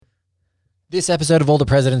This episode of All the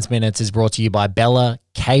President's Minutes is brought to you by Bella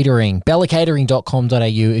Catering. BellaCatering.com.au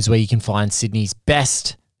is where you can find Sydney's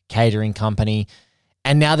best catering company.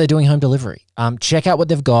 And now they're doing home delivery. Check out what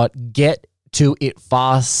they've got. Get to it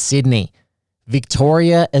fast, Sydney.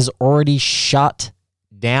 Victoria is already shut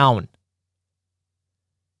down,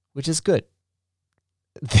 which is good.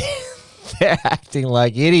 They're acting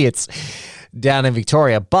like idiots down in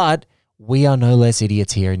Victoria, but we are no less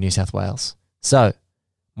idiots here in New South Wales. So,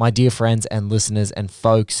 my dear friends and listeners and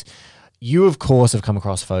folks, you of course have come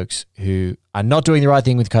across folks who are not doing the right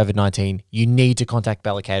thing with COVID-19. You need to contact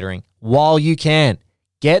Bella Catering while you can.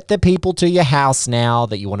 Get the people to your house now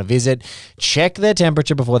that you want to visit. Check their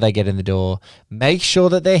temperature before they get in the door. Make sure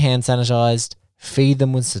that they're hand sanitized. Feed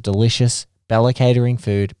them with some delicious Bella Catering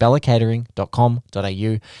food.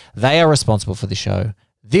 BellaCatering.com.au. They are responsible for the show.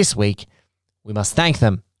 This week, we must thank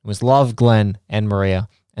them. We must love Glenn and Maria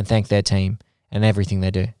and thank their team and everything they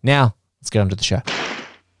do. Now, let's get on to the show.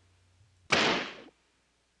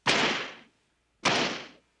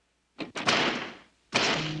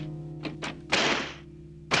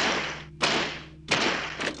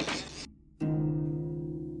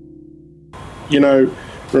 You know,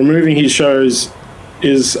 removing his shows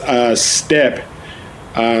is a step,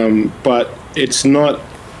 but it's not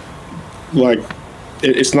like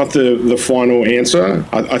it's not the final answer.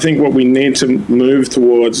 I think what we need to move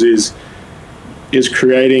towards is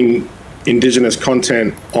creating Indigenous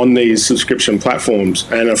content on these subscription platforms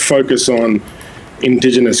and a focus on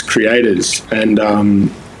Indigenous creators and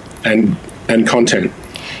content.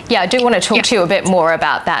 Yeah, I do want to talk to you a bit more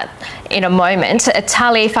about that in a moment.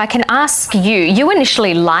 Tali, if I can ask you, you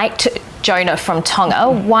initially liked Jonah from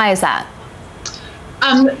Tonga. Why is that?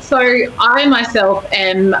 So I myself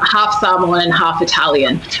am half Samoan and half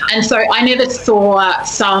Italian. And so I never saw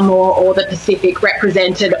Samoa or the Pacific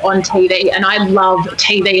represented on TV. And I love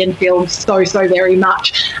TV and film so very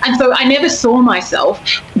much. And so I never saw myself,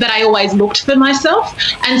 but I always looked for myself.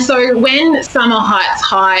 And so when Summer Heights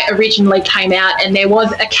High originally came out and there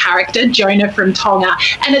was a character, Jonah from Tonga,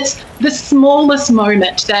 and it's the smallest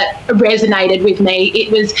moment that resonated with me.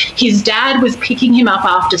 It was his dad was picking him up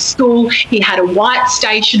after school. He had a white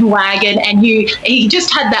station wagon and he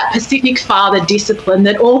just had that Pacific father discipline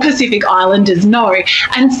that all Pacific Islanders know.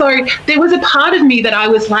 And so there was a part of me that I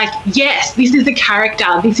was like, yes, this is a character.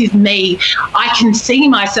 This is me. I can see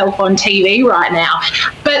myself on TV right now.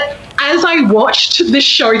 But as I watched the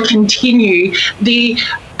show continue, the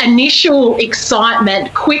initial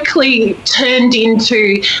excitement quickly turned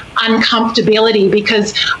into uncomfortability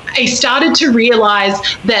because I started to realise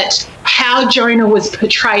that how Jonah was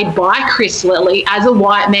portrayed by Chris Lilly as a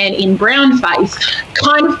white man in brownface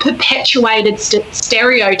kind of perpetuated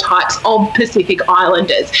stereotypes of Pacific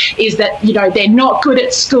Islanders, is that, you know, they're not good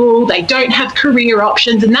at school, they don't have career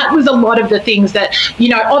options, and that was a lot of the things that, you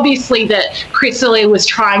know, obviously that Chris Lilly was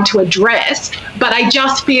trying to address, but I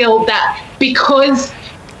just feel that because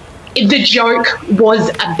the joke was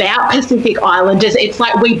about Pacific Islanders, it's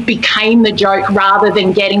like we became the joke rather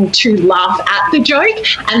than getting to laugh at the joke.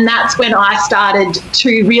 And that's when I started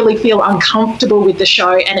to really feel uncomfortable with the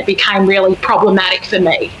show and it became really problematic for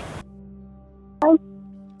me.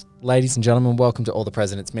 Ladies and gentlemen, welcome to All the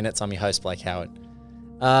President's Minutes. I'm your host, Blake Howard.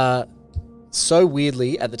 So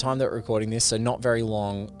weirdly, at the time that we're recording this, so not very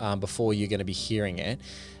long before you're going to be hearing it,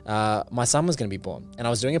 my son was going to be born. And I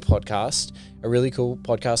was doing a podcast, a really cool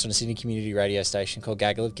podcast on a Sydney community radio station called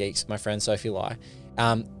Gaggle of Geeks with my friend Sophie Lai.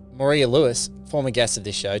 Maria Lewis, former guest of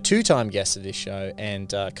this show, two-time guest of this show,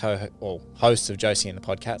 and host of Josie and the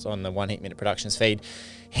Podcast on the One Heat Minute Productions feed,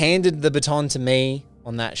 handed the baton to me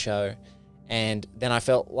on that show. And then I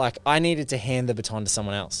felt like I needed to hand the baton to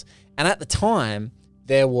someone else. And at the time,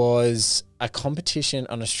 there was a competition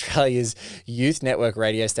on Australia's Youth Network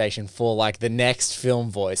radio station for like the next film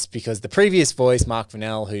voice, because the previous voice, Mark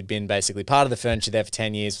Vanell, who'd been basically part of the furniture there for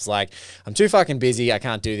 10 years, was like, I'm too fucking busy, I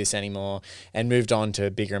can't do this anymore, and moved on to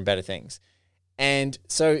bigger and better things. And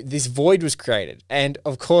so this void was created. And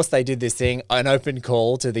of course they did this thing, an open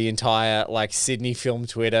call to the entire like Sydney film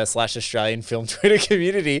Twitter / Australian film Twitter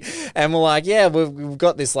community. And we're like, yeah, we've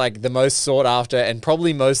got this like the most sought after and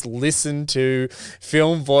probably most listened to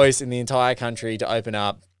film voice in the entire country to open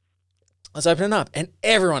up. Let's open it up. And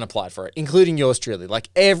everyone applied for it, including yours truly. Like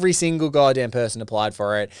every single goddamn person applied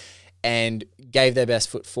for it and gave their best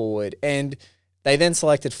foot forward. And they then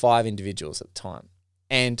selected 5 individuals at the time.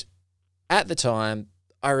 And at the time,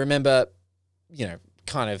 I remember, you know,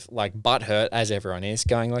 kind of like butthurt, as everyone is,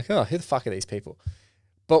 going like, oh, who the fuck are these people?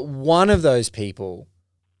 But one of those people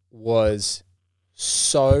was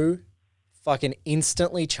so fucking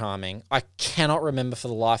instantly charming. I cannot remember for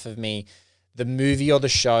the life of me the movie or the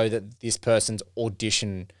show that this person's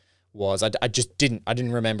audition was. I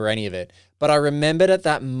didn't remember any of it. But I remembered at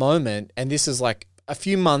that moment, and this is like a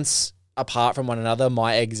few months apart from one another,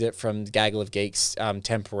 my exit from Gaggle of Geeks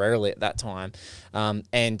temporarily at that time,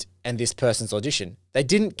 and this person's audition. They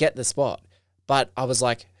didn't get the spot, but I was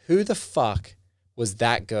like, who the fuck was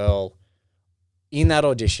that girl in that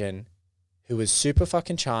audition who was super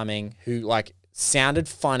fucking charming, who like sounded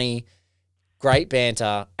funny, great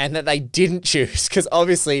banter, and that they didn't choose? Because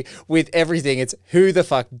obviously with everything, it's who the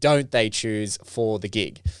fuck don't they choose for the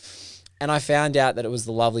gig? And I found out that it was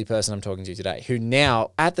the lovely person I'm talking to today, who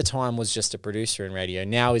now, at the time, was just a producer in radio,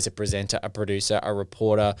 now is a presenter, a producer, a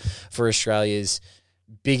reporter for Australia's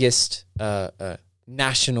biggest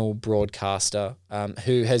national broadcaster,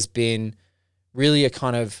 who has been really a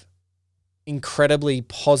kind of incredibly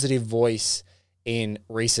positive voice in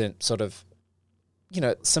recent sort of,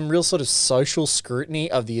 some real sort of social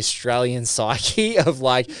scrutiny of the Australian psyche of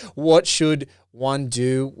like, what should one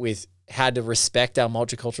do with how to respect our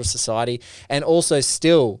multicultural society, and also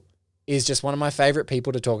still is just one of my favorite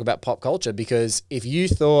people to talk about pop culture, because if you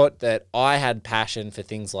thought that I had passion for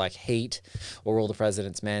things like Heat or All the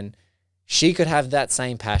President's Men, she could have that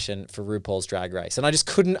same passion for RuPaul's Drag Race, and I just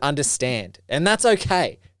couldn't understand, and that's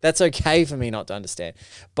okay. That's okay for me not to understand,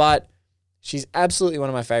 but she's absolutely one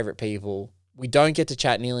of my favorite people. We don't get to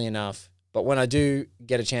chat nearly enough, but when I do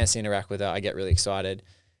get a chance to interact with her, I get really excited.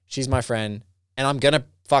 She's my friend, and I'm going to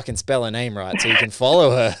fucking spell her name right so you can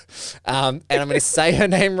follow her. And I'm going to say her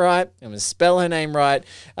name right. I'm going to spell her name right.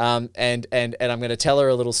 And I'm going to tell her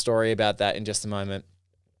a little story about that in just a moment.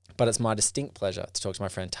 But it's my distinct pleasure to talk to my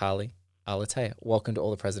friend Tali Alatea. Welcome to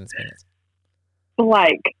All the President's Minutes.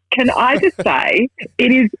 Blake, can I just say,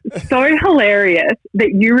 it is so hilarious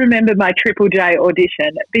that you remember my Triple J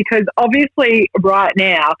audition, because obviously right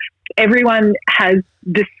now everyone has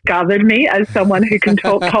discovered me as someone who can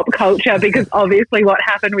talk pop culture, because obviously what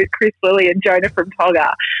happened with Chris Lilly and Jonah from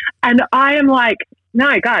Togga. And I am like, no,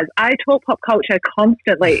 guys, I talk pop culture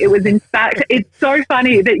constantly. It was, in fact, it's so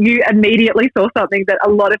funny that you immediately saw something that a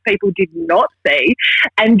lot of people did not see.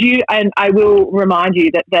 And I will remind you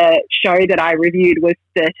that the show that I reviewed was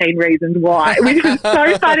 13 Reasons Why, which was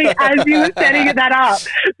so funny as you were setting that up,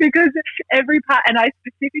 because every part, and I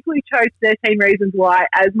specifically chose 13 Reasons Why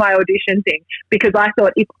as my audition thing, because I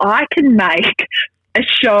thought, if I can make a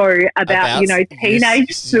show about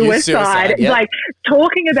teenage suicide, yep. like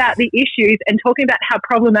talking about the issues and talking about how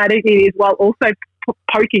problematic it is, while also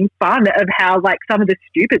poking fun of how like some of the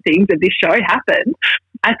stupid things of this show happened.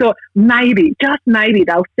 I thought maybe, just maybe,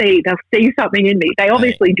 they'll see something in me. They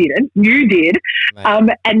obviously didn't. You did.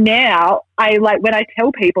 And now when I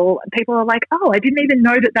tell people are like, oh, I didn't even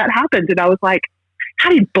know that happened. And I was like, how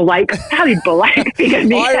did Blake figure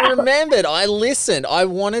me out? I remembered. I listened. I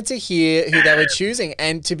wanted to hear who they were choosing.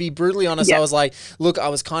 And to be brutally honest, I was like, look,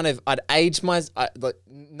 I'd aged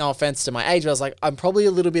no offense to my age, but I was like, I'm probably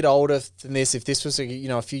a little bit older than this. If this was,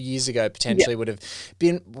 a few years ago, potentially would have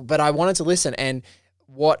been, but I wanted to listen. And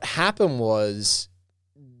what happened was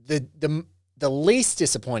the least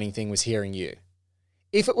disappointing thing was hearing you.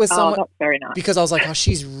 If it was someone, that's very nice. Because I was like, oh,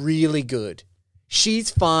 she's really good. She's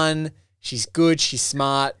fun. She's good. She's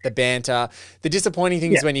smart. The banter. The disappointing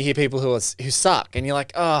thing is when you hear people who suck, and you're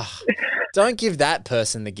like, oh, don't give that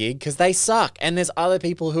person the gig because they suck. And there's other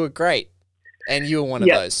people who are great, and you were one of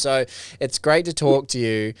those. So it's great to talk to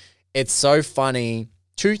you. It's so funny.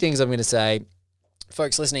 Two things I'm going to say,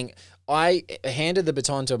 folks listening. I handed the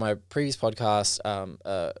baton to my previous podcast,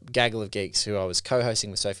 Gaggle of Geeks, who I was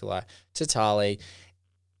co-hosting with Sophie Lai, to Tali.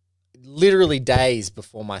 Literally days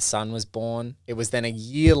before my son was born. It was then a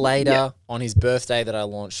year later on his birthday that I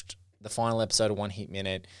launched the final episode of One Heat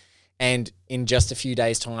Minute. And in just a few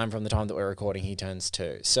days' time from the time that we're recording, he turns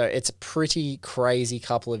 2. So it's a pretty crazy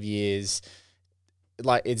couple of years.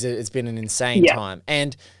 Like it's been an insane time.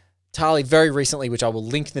 And Tali, very recently, which I will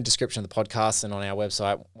link in the description of the podcast and on our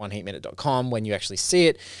website, oneheatminute.com, when you actually see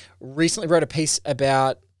it, recently wrote a piece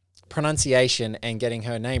about pronunciation and getting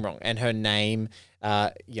her name wrong. And her name,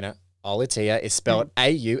 Alatea is spelled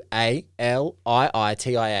Auliitia,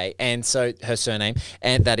 and so her surname,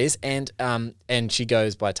 and that is, and she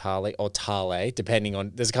goes by Tali or Tale, depending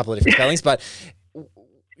on, there's a couple of different spellings, but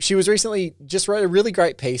she was recently just wrote a really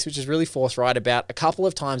great piece, which is really forthright about a couple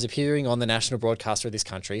of times appearing on the national broadcaster of this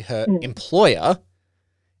country, her employer,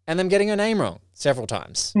 and them getting her name wrong several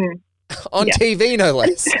times on TV, no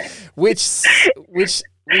less, which sucks.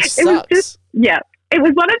 It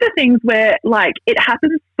was one of the things where, like, it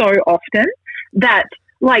happens so often that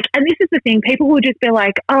like, and this is the thing, people will just be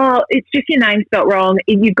like, oh, it's just your name spelt wrong.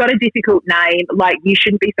 You've got a difficult name. Like, you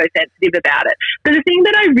shouldn't be so sensitive about it. But the thing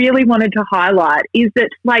that I really wanted to highlight is that,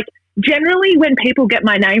 like, generally when people get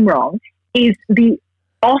my name wrong is the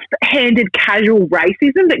off-handed casual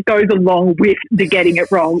racism that goes along with the getting it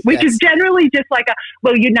wrong, which is generally just like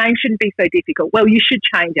well, your name shouldn't be so difficult. Well, you should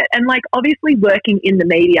change it. And like, obviously working in the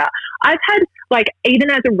media, I've had, like,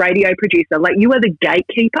 even as a radio producer, like, you are the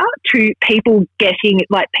gatekeeper to people getting,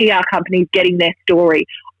 like, PR companies getting their story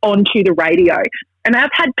onto the radio. And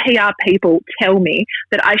I've had PR people tell me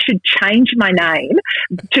that I should change my name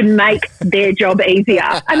to make their job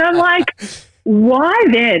easier. And I'm like, why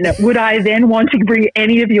then would I then want to bring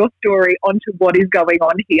any of your story onto what is going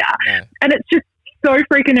on here? No. And it's just so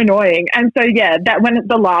freaking annoying. And so, yeah, that when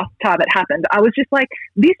the last time it happened, I was just like,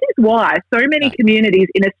 this is why so many communities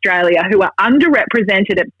in Australia who are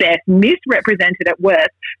underrepresented at best, misrepresented at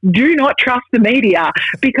worst, do not trust the media,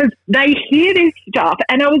 because they hear this stuff.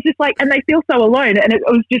 And I was just like, and they feel so alone. And it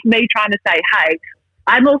was just me trying to say, hey,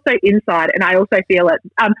 I'm also inside and I also feel it.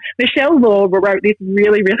 Michelle Law wrote this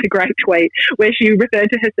really, really great tweet where she referred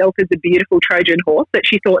to herself as a beautiful Trojan horse, that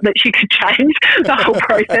she thought that she could change the whole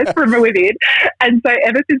process from within. And so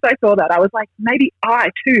ever since I saw that, I was like, maybe I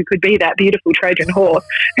too could be that beautiful Trojan horse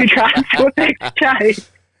who tries to affect change.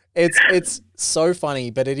 It's so funny,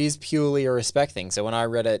 but it is purely a respect thing. So when I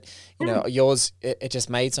read it, you know, yours, it just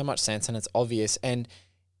made so much sense and it's obvious. And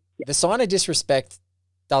the sign of disrespect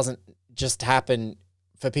doesn't just happen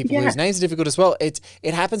for people whose names are difficult as well. It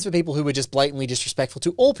happens for people who are just blatantly disrespectful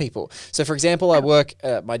to all people. So, for example, I work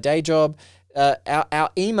my day job.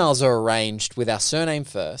 Our emails are arranged with our surname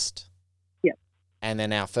first, and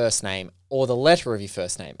then our first name or the letter of your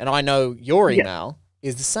first name. And I know your email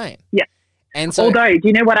is the same. Yeah. And so, although, do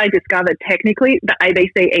you know what I discovered? Technically, the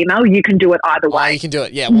ABC email, you can do it either way. You can do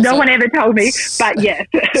it, yeah. Well, no one ever told me, but yes.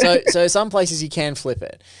 So some places you can flip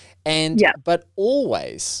it. And but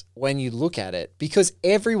always when you look at it, because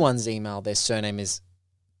everyone's email, their surname is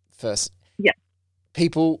first. Yeah.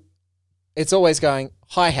 People, it's always going,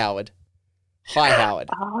 hi Howard. Hi Howard.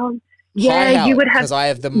 Yeah, hi, Howard, you would have, because I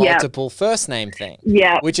have the multiple first name thing.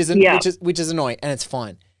 Yeah. Which is annoying, and it's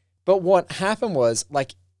fine. But what happened was,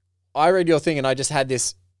 like, I read your thing and I just had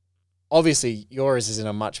this, obviously yours is in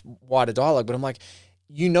a much wider dialogue, but I'm like,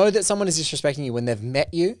 you know that someone is disrespecting you when they've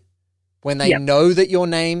met you, when they know that your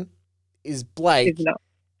name is Blake,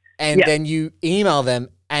 and then you email them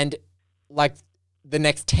and, like, the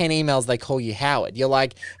next 10 emails they call you Howard. You're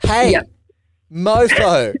like, hey,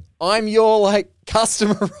 mofo, I'm your, like,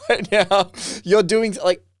 customer right now. You're doing,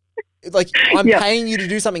 like I'm paying you to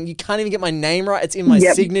do something. You can't even get my name right. It's in my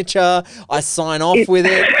signature. I sign off with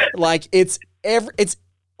it. Like, it's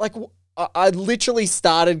like, I literally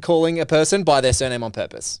started calling a person by their surname on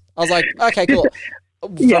purpose. I was like, okay, cool.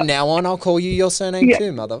 From now on, I'll call you your surname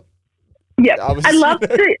too, mother. Yeah, I love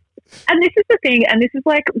it. And this is the thing, and this is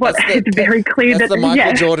like what it's very clear that's that the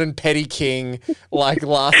Michael Jordan, Petty King, like,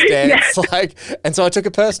 last dance, like, and so I took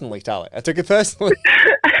it personally, Tali. I took it personally.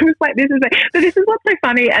 I was like, this is what's so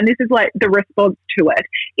funny, and this is like the response to it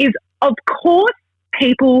is, of course,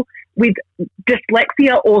 people with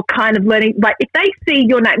dyslexia or kind of learning, like, if they see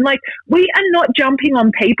your name, like, we are not jumping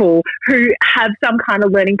on people who have some kind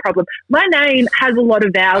of learning problem. My name has a lot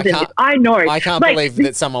of vowels in it. I know. I can't believe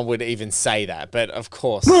that someone would even say that, but of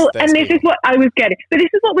course. Well, and this is what I was getting. But this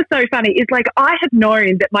is what was so funny is, like, I have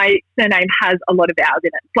known that my surname has a lot of vowels in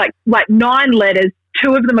it. It's like 9 letters,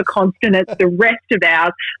 2 of them are consonants, the rest are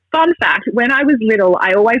vowels. Fun fact, when I was little,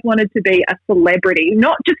 I always wanted to be a celebrity,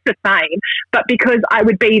 not just for fame, but because I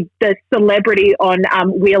would be the celebrity on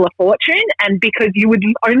Wheel of Fortune, and because you would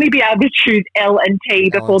only be able to choose L and T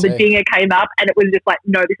before the dinger came up, and it was just like,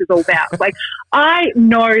 no, this is all vowels. Like, I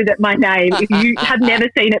know that my name, if you have never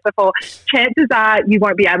seen it before, chances are you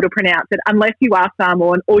won't be able to pronounce it unless you are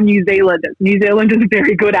Samoan or New Zealanders. New Zealanders are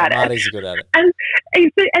very good at it. Marty's good at it. And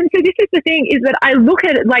so this is the thing, is that I look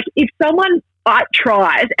at it like, if someone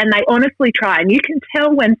tries, and they honestly try, and you can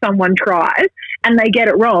tell when someone tries and they get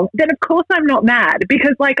it wrong, then of course I'm not mad,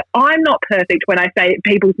 because, like, I'm not perfect when I say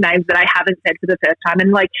people's names that I haven't said for the first time.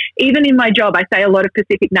 And, like, even in my job, I say a lot of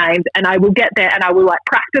Pacific names, and I will get there and I will, like,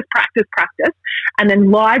 practice, and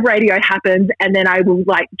then live radio happens, and then I will,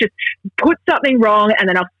 like, just put something wrong, and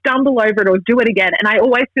then I'll stumble over it or do it again, and I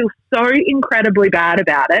always feel so incredibly bad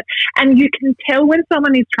about it. And you can tell when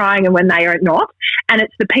someone is trying and when they are not, and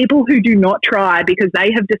it's the people who do not try because they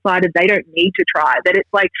have decided they don't need to try, that it's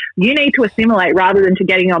like, you need to assimilate rather than to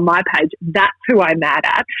getting on my page. That's who I'm mad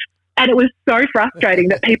at. And it was so frustrating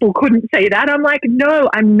that people couldn't see that. I'm like, no,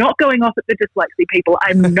 I'm not going off at the dyslexia people.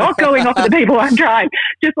 I'm not going off at the people I'm trying.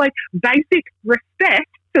 Just like basic respect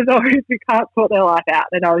to those who can't sort their life out.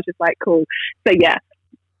 And I was just like, cool. So yeah,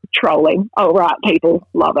 trolling. Oh, right, people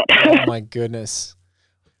love it. Oh my goodness.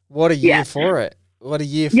 What a year for it. What a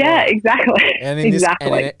year for it. Yeah, exactly. And in this,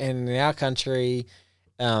 and in our country,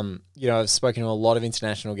 I've spoken to a lot of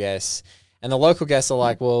international guests, and the local guests are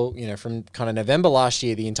like, well, from kind of November last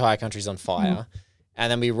year, the entire country's on fire.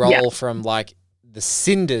 And then we roll from like the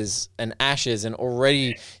cinders and ashes and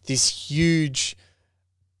already this huge,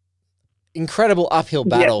 incredible uphill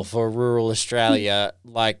battle for rural Australia,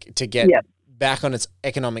 like to get back on its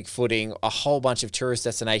economic footing, a whole bunch of tourist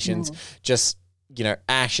destinations, just,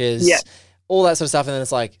 ashes, all that sort of stuff. And then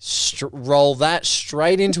it's like, roll that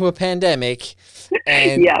straight into a pandemic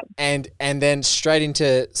and then straight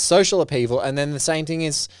into social upheaval. And then the same thing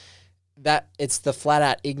is that it's the flat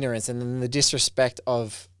out ignorance and then the disrespect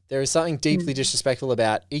of, there is something deeply disrespectful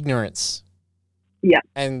about ignorance. Yeah.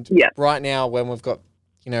 And right now when we've got,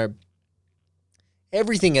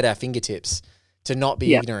 everything at our fingertips to not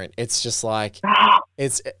be ignorant, it's just like,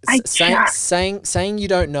 it's saying you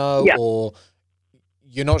don't know or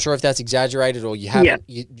you're not sure if that's exaggerated or you haven't,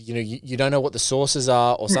 you don't know what the sources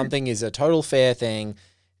are or something is a total fair thing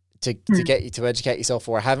to get you to educate yourself,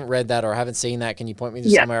 or I haven't read that or I haven't seen that. Can you point me to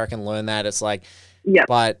somewhere I can learn that? It's like,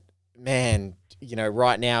 but man,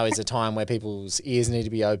 right now is a time where people's ears need to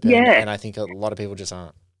be open and I think a lot of people just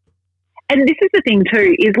aren't. And this is the thing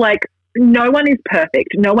too, is like, no one is perfect.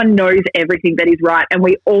 No one knows everything that is right, and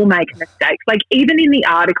we all make mistakes. Like even in the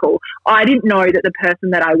article, I didn't know that the person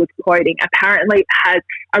that I was quoting apparently has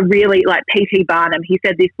a really like P.T. Barnum. He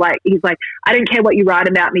said this he's like, I don't care what you write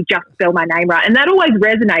about me, just spell my name right. And that always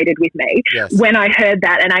resonated with me when I heard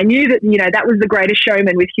that, and I knew that that was The Greatest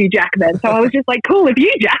Showman with Hugh Jackman. So I was just like, cool, if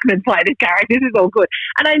Hugh Jackman played this character, this is all good.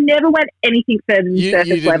 And I never went anything further than surface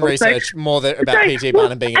level. You didn't research more about P.T.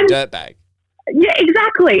 Barnum being a dirtbag. Yeah,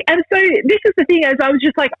 exactly. And so this is the thing, as I was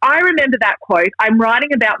just like, I remember that quote. I'm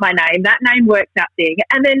writing about my name. That name works that thing.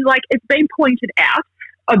 And then like it's been pointed out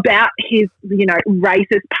about his,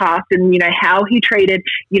 racist past and, how he treated,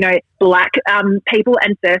 Black people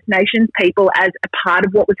and First Nations people as a part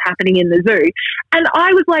of what was happening in the zoo. And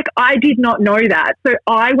I was like, I did not know that. So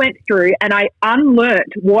I went through and I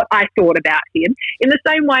unlearned what I thought about him in the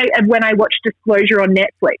same way as when I watched Disclosure on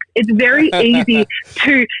Netflix. It's very easy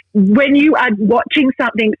to, when you are watching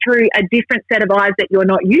something through a different set of eyes that you're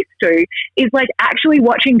not used to, is like actually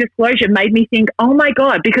watching Disclosure made me think, oh my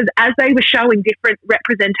God, because as they were showing different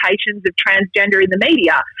representations of transgender in the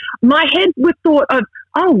media, my head was thought of,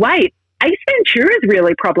 oh wait, Ace Ventura is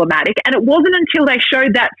really problematic. And it wasn't until they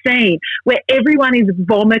showed that scene where everyone is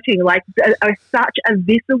vomiting, like such a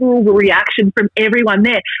visceral reaction from everyone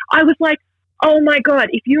there. I was like, oh my God,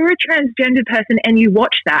 if you're a transgender person and you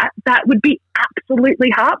watch that, that would be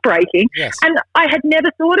absolutely heartbreaking. Yes. And I had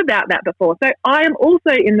never thought about that before. So I am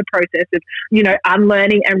also in the process of,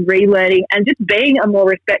 unlearning and relearning and just being a more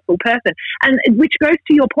respectful person. And which goes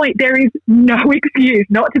to your point, there is no excuse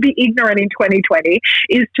not to be ignorant in 2020,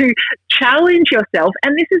 is to challenge yourself.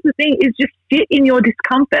 And this is the thing, is just sit in your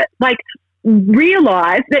discomfort. Like,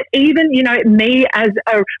 realize that even, me as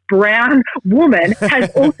a brown woman has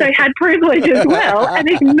also had privilege as well, and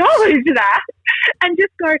acknowledge that and just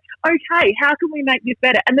go, okay, how can we make this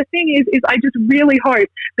better? And the thing is I just really hope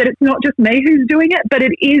that it's not just me who's doing it, but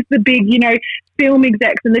it is the big, film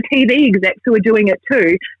execs and the TV execs who are doing it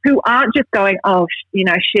too, who aren't just going, oh,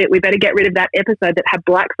 shit, we better get rid of that episode that had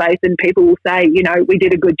blackface and people will say, we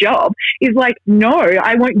did a good job. Is like, no,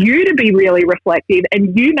 I want you to be really reflective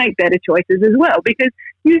and you make better choices as well, because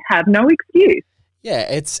you have no excuse. Yeah,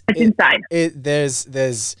 it's insane.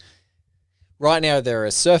 There's right now there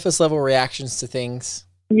are surface level reactions to things.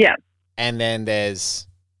 Yeah. And then there's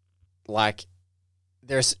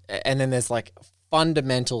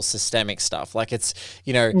fundamental systemic stuff. Like it's,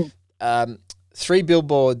 3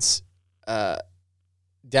 Billboards down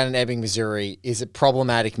in Ebbing, Missouri is a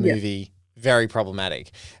problematic movie, very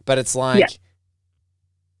problematic. But it's like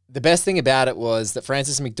the best thing about it was that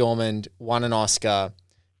Frances McDormand won an Oscar,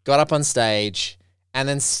 got up on stage, and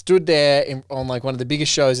then stood there on like one of the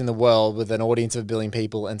biggest shows in the world with an audience of 1 billion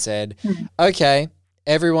people and said, okay,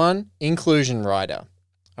 everyone, inclusion rider.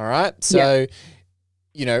 All right? So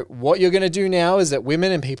what you're going to do now is that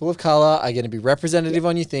women and people of color are going to be representative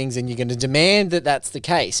on your things, and you're going to demand that that's the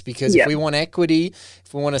case, because if we want equity,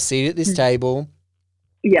 if we want a seat at this table,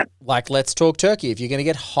 like Let's Talk Turkey, if you're going to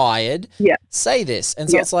get hired, say this. And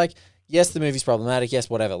so it's like, yes, the movie's problematic. Yes,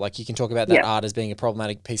 whatever. Like, you can talk about that art as being a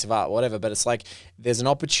problematic piece of art, whatever. But it's like there's an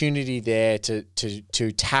opportunity there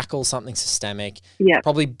to tackle something systemic,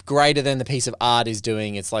 probably greater than the piece of art is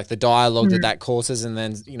doing. It's like the dialogue that causes, and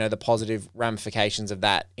then, you know, the positive ramifications of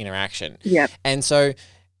that interaction. Yeah. And so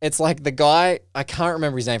it's like the guy, I can't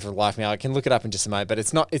remember his name for the life of me. I can look it up in just a moment, but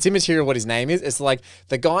it's immaterial what his name is. It's like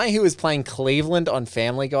the guy who is playing Cleveland on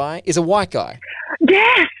Family Guy is a white guy.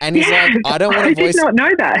 Yes. And he's like, I don't want to voice. I did not know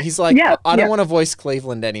that. He's like, I don't want to voice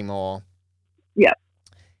Cleveland anymore. Yeah.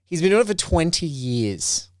 He's been doing it for 20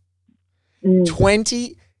 years.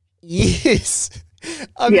 20 years.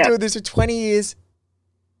 I've been doing this for 20 years.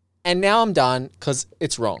 And now I'm done because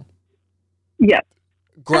it's wrong. Yeah.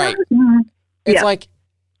 Great. It's like,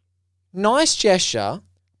 nice gesture,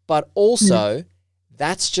 but also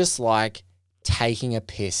that's just like taking a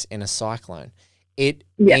piss in a cyclone. It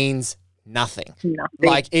means nothing.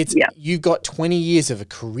 Like, it's you've got 20 years of a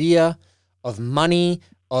career, of money,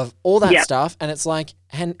 of all that stuff, and it's like,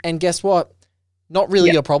 and guess what? Not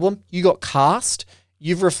really your problem. You got cast,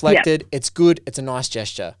 you've reflected, it's good, it's a nice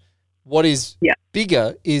gesture. What is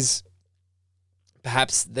bigger is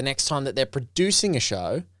perhaps the next time that they're producing a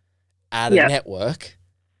show at a network,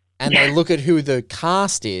 and they look at who the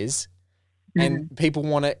cast is, and people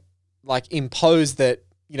want to like impose that,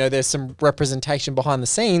 you know, there's some representation behind the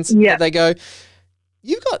scenes. But they go,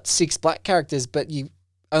 you've got 6 black characters, but you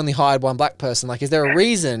only hired 1 black person. Like, is there a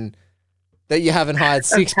reason that you haven't hired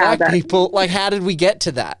 6 black people? Like, how did we get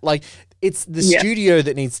to that? Like, it's the studio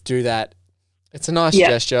that needs to do that. It's a nice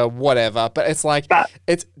gesture, whatever. But it's like,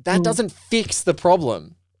 that doesn't fix the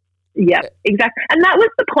problem. Yeah, exactly. And that was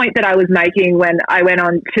the point that I was making when I went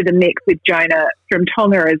on to the mix with Jonah from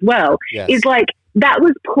Tonga as well. Is like, that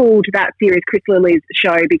was pulled, that series, Chris Lilly's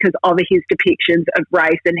show, because of his depictions of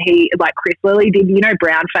race. And he, like, Chris Lilly did, you know,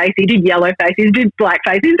 brown face, he did yellow face, he did black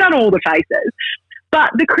face, he's done all the faces. But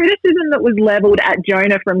the criticism that was levelled at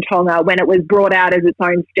Jonah from Tonga when it was brought out as its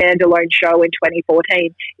own standalone show in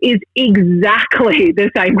 2014 is exactly the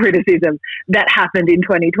same criticism that happened in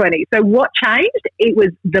 2020. So what changed? It was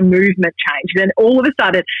the movement changed. And all of a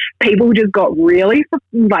sudden, people just got really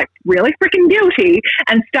freaking guilty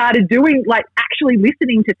and started doing, like, actually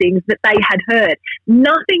listening to things that they had heard.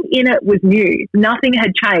 Nothing in it was new. Nothing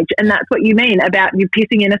had changed. And that's what you mean about you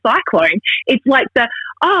pissing in a cyclone. It's like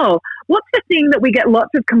what's the thing that we get lots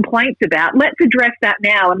of complaints about? Let's address that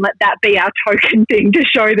now and let that be our token thing to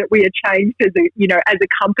show that we are changed as a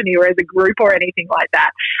company or as a group or anything like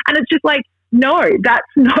that. And it's just like, no,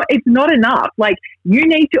 it's not enough. Like, you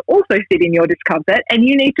need to also sit in your discomfort, and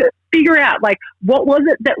you need to figure out, like, what was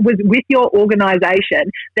it that was with your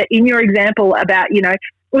organization that, in your example about, you know,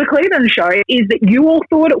 the Cleveland show, is that you all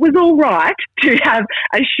thought it was all right to have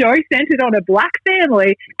a show centered on a black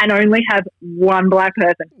family and only have 1 black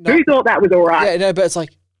person. No. Who thought that was all right? Yeah, no, but it's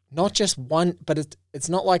like not just one, but it's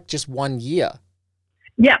not like just 1 year.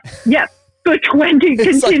 Yeah. For 20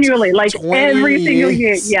 continually, like 20 every single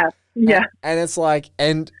year. Yeah. And it's like,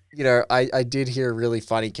 and you know, I did hear a really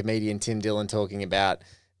funny comedian, Tim Dillon, talking about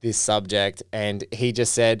this subject, and he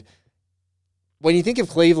just said, when you think of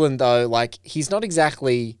Cleveland, though, like, he's not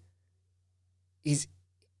exactly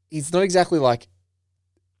like,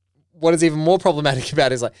 what is even more problematic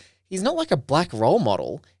about it is, like, he's not like a black role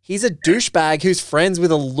model. He's a douchebag who's friends with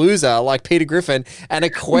a loser like Peter Griffin and a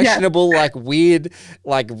questionable, like, weird,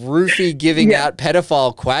 like, roofie giving out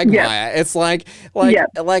pedophile quagmire. It's like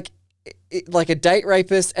a date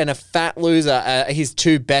rapist and a fat loser are his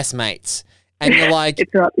 2 best mates. And you're like,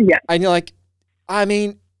 and you're like, I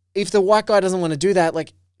mean, if the white guy doesn't want to do that,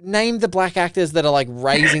 like, name the black actors that are, like,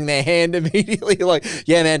 raising their hand immediately. Like,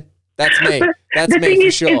 yeah, man, that's me. That's me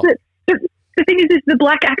for sure. The thing is the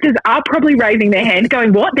black actors are probably raising their hand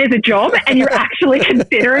going, what, there's a job and you're actually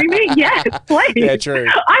considering me? Yes, please. Yeah, true.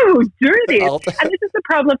 I will do this. And this is the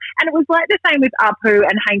problem. And it was like the same with Apu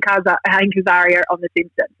and Hank Azaria on The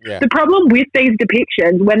Simpsons. Yeah. The problem with these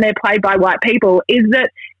depictions when they're played by white people is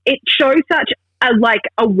that it shows such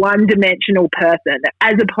a one-dimensional person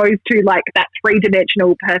as opposed to, like, that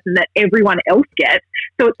 3-dimensional person that everyone else gets.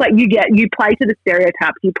 So it's like you play to the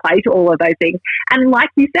stereotypes, you play to all of those things. And like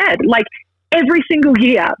you said, like, every single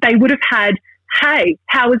year they would have had, hey,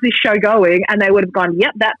 how is this show going? And they would have gone,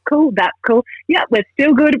 yep, that's cool. Yep, we're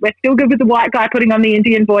still good with the white guy putting on the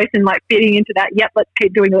Indian voice and, like, fitting into that. Yep, let's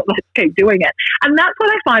keep doing it. And that's what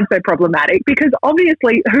I find so problematic, because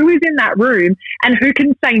obviously who is in that room and who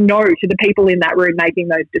can say no to the people in that room making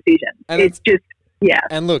those decisions? And it's just Yeah.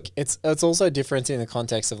 And look, it's also different in the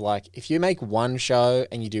context of like if you make one show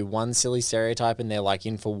and you do one silly stereotype and they're like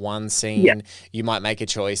in for one scene, you might make a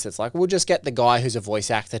choice that's like we'll just get the guy who's a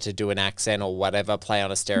voice actor to do an accent or whatever, play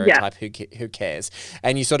on a stereotype. Who cares?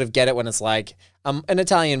 And you sort of get it when it's like an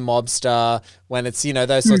Italian mobster, when it's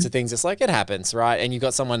those sorts of things. It's like it happens, right? And you've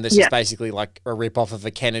got someone that's just basically like a rip off of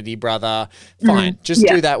a Kennedy brother. Fine, just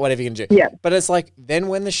do that, whatever you can do. Yeah. But it's like then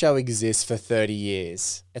when the show exists for 30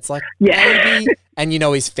 years, it's like maybe. And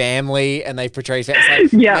his family, and they portray family.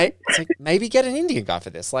 It's like maybe get an Indian guy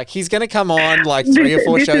for this. Like he's going to come on like 3 or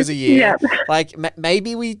 4 shows a year. Yeah. Like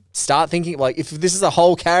maybe we start thinking like if this is a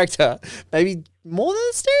whole character, maybe more than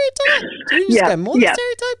a stereotype. Do you just go more than a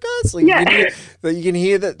stereotype, guys? Like you can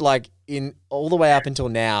hear that like in all the way up until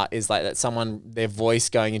now is like that someone their voice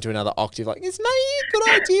going into another octave. Like is maybe a good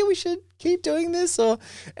idea. We should keep doing this,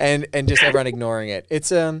 and just everyone ignoring it.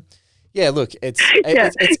 It's Yeah, look, I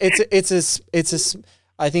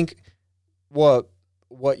think what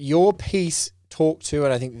your piece talked to,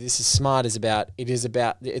 and I think this is smart, is about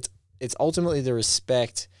it's ultimately the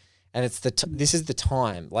respect, and this is the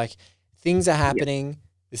time. Like things are happening.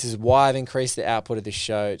 This is why I've increased the output of this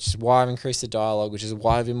show. It's just why I've increased the dialogue, which is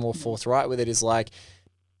why I've been more forthright with it. Is like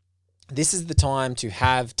this is the time to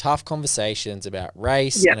have tough conversations about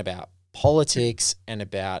race and about politics and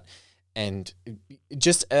about. And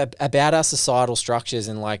just about our societal structures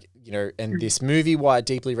and and this movie, why it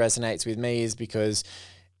deeply resonates with me is because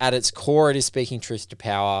at its core, it is speaking truth to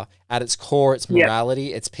power. At its core, it's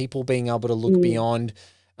morality. It's people being able to look beyond,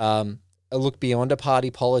 a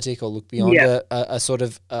party politic or look beyond a sort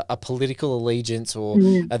of a political allegiance or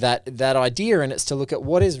that idea. And it's to look at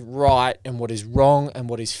what is right and what is wrong and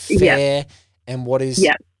what is fair and what is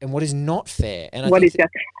not fair. And I think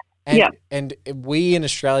and we in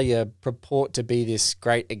Australia purport to be this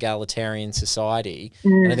great egalitarian society.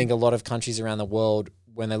 And I think a lot of countries around the world,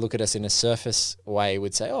 when they look at us in a surface way,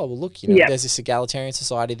 would say, oh, well, look, there's this egalitarian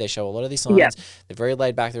society. They show a lot of these signs. They're very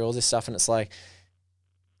laid back. They're all this stuff. And it's like,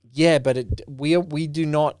 but we do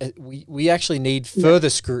not, we actually need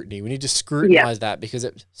further scrutiny. We need to scrutinize that because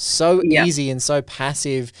it's so easy and so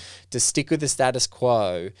passive to stick with the status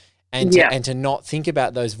quo. And to not think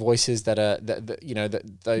about those voices that are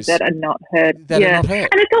those that are not heard. That are not heard.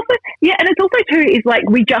 And it's also too is like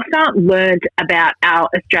we just aren't learned about our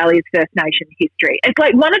Australia's First Nation history. It's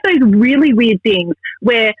like one of those really weird things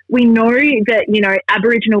where we know that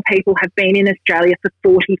Aboriginal people have been in Australia for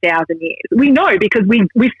 40,000 years. We know because we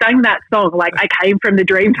sang that song like I came from the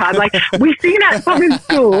Dreamtime. Like we sing that song in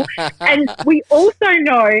school, and we also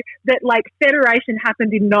know that like Federation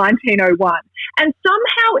happened in 1901. And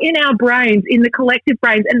somehow in our brains, in the collective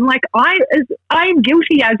brains, and like I'm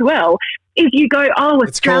guilty as well, is you go, oh,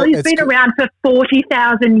 Australia's been around for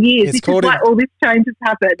 40,000 years. This is why all this change has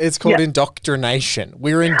happened. It's called indoctrination.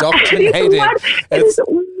 We're indoctrinated. It is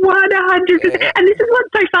 100%. And this is what's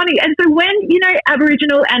so funny. And so when,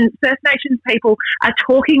 Aboriginal and First Nations people are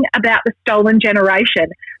talking about the stolen generation,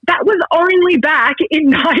 that was only back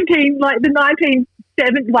in the 1960s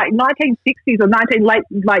or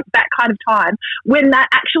that kind of time when that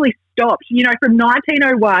actually stopped. From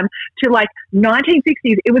 1901 to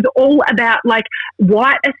 1960s, it was all about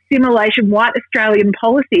white assimilation, white Australian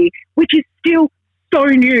policy, which is still so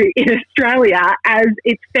new in Australia as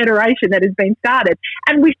its federation that has been started.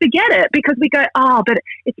 And we forget it because we go, oh, but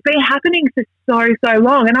it's been happening for so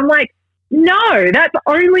long. And I'm like, no, that's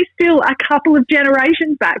only still a couple of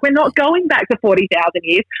generations back. We're not going back to 40,000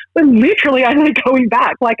 years. We're literally only going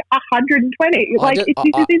back 120. This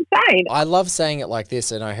is insane. I love saying it like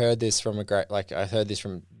this, and I heard this from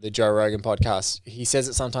the Joe Rogan podcast. He says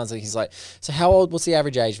it sometimes. He's like, so how old? What's the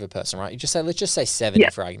average age of a person? Right? Let's just say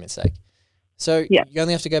 70 for argument's sake. So you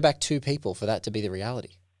only have to go back 2 people for that to be the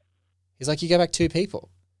reality. He's like, you go back 2 people.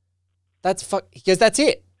 Because that's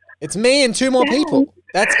it. It's me and 2 more people.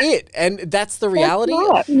 That's it. And that's the reality.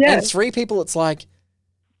 And 3 people, it's like,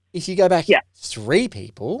 if you go back 3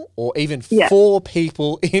 people or even 4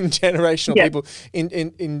 people in generational people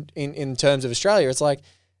in terms of Australia, it's like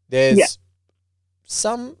there's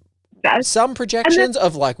some projections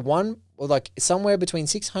of somewhere between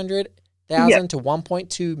 600,000 to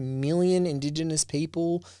 1.2 million Indigenous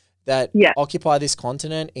people that occupy this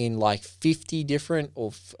continent in 50 different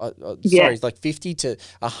 50 to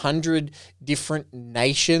 100 different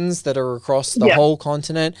nations that are across the whole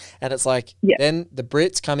continent. And it's like, then the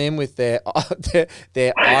Brits come in with their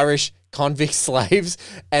Irish convict slaves,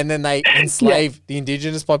 and then they enslave the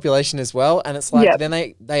Indigenous population as well. And it's like,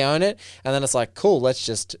 then they own it. And then it's like, cool, let's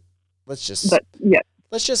just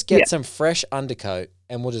get some fresh undercoat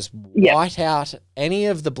and we'll just Yeah. white out any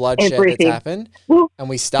of the bloodshed Everything. that's happened, Well, and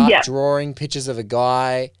we start yeah. drawing pictures of a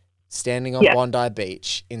guy standing on Yeah. Bondi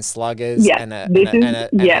Beach in sluggers Yeah. and This is- and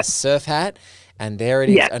yeah. a surf hat, and there it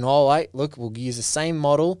is. Yeah. And all right, look, we'll use the same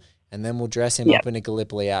model, and then we'll dress him Yeah. up in a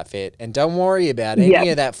Gallipoli outfit, and don't worry about any Yeah.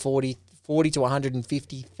 of that 40 to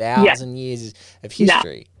 150,000 years of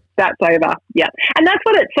history. That's over. Yeah. And that's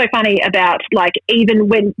what it's so funny about, like, even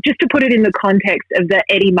when, just to put it in the context of the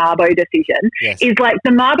Eddie Mabo decision, Yes. is like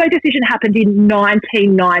the Mabo decision happened in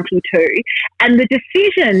 1992, and the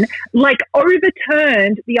decision, like,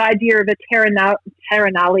 overturned the idea of a terra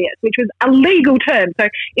nullius, which was a legal term. So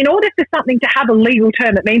in order for something to have a legal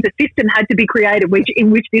term, it means a system had to be created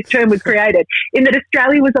in which this term was created, in that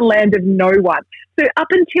Australia was a land of no one. So up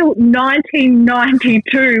until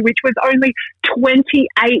 1992, which was only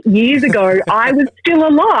 28 years ago, I was still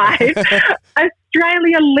alive,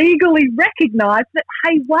 Australia legally recognised that,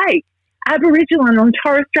 hey, wait, Aboriginal and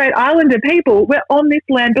Torres Strait Islander people were on this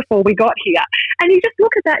land before we got here. And you just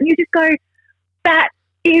look at that and you just go, that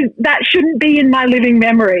shouldn't be in my living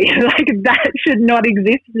memory. Like, that should not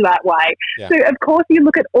exist that way. Yeah. So, of course, you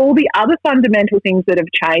look at all the other fundamental things that have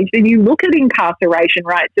changed, and you look at incarceration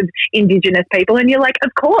rates of Indigenous people, and you're like,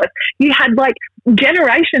 of course, you had, like,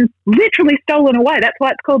 generations literally stolen away. That's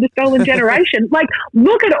why it's called the stolen generation. Like,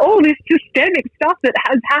 look at all this systemic stuff that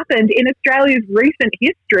has happened in Australia's recent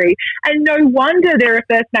history, and no wonder there are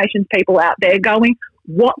First Nations people out there going,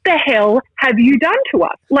 what the hell have you done to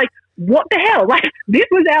us? Like, what the hell? Like, this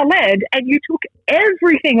was our land and you took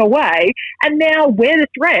everything away, and now we're the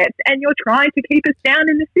threats and you're trying to keep us down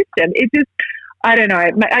in the system. It just, I don't know.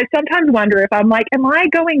 I sometimes wonder if I'm like, am I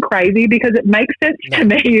going crazy? Because it makes sense to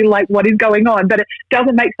me, like, what is going on, but it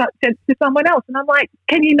doesn't make sense to someone else. And I'm like,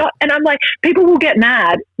 can you not? And I'm like, people will get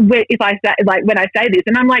mad if I say, like, when I say this,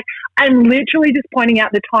 and I'm like, I'm literally just pointing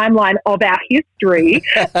out the timeline of our history,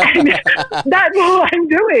 and that's all I'm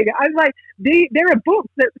doing. I'm like, there are books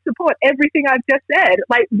that support everything I've just said.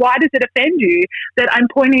 Like, why does it offend you that I'm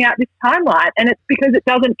pointing out this timeline? And it's because it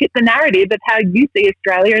doesn't fit the narrative of how you see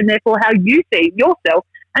Australia, and therefore how you see yourself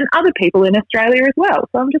and other people in Australia as well.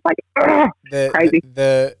 So I'm just like, crazy.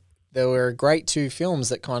 There were great two films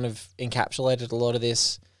that kind of encapsulated a lot of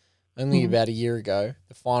this only about a year ago.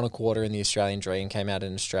 The Final Quarter and The Australian Dream came out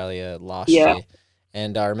in Australia last year.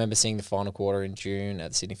 And I remember seeing The Final Quarter in June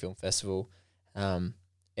at the Sydney Film Festival.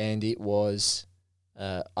 And it was,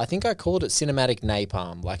 I think I called it cinematic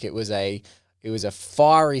napalm. Like, it was a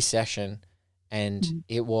fiery session, and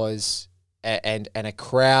it was, and a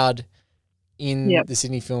crowd in the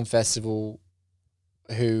Sydney Film Festival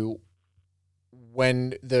who,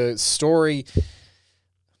 when the story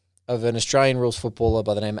of an Australian rules footballer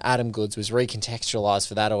by the name of Adam Goodes was recontextualised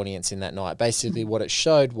for that audience in that night, basically what it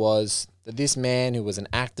showed was that this man, who was an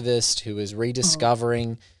activist, who was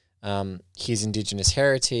rediscovering his Indigenous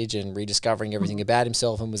heritage and rediscovering everything about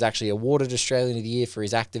himself, and was actually awarded Australian of the Year for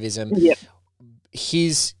his activism,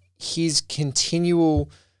 his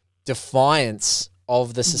continual defiance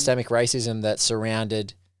of the systemic racism that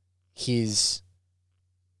surrounded his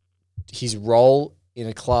role in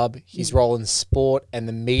a club, his role in sport, and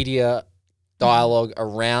the media dialogue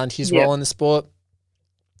around his role in the sport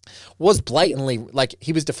was blatantly, like,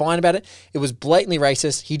 he was defiant about it. It was blatantly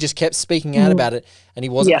racist. He just kept speaking out about it, and he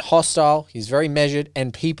wasn't hostile. He was very measured,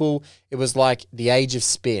 and people, it was like the age of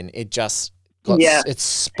spin. It just got, it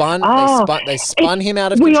spun, they spun him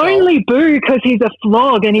out of control. We only boo because he's a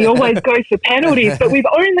flog and he always goes for penalties, but we've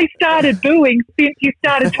only started booing since you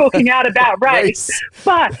started talking out about race.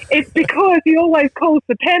 But it's because he always calls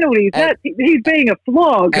for penalties. He's being a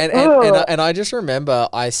flog. And I just remember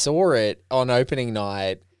I saw it on opening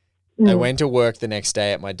night. I went to work the next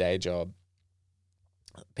day at my day job.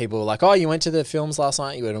 People were like, oh, you went to the films last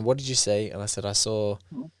night? You went, and what did you see? And I said, I saw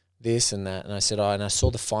this and that. And I said, and I saw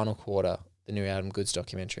The Final Quarter, the new Adam Goodes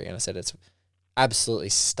documentary. And I said, it's absolutely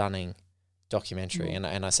stunning documentary. And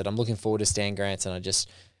I said, I'm looking forward to Stan Grant's, and it's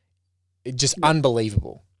just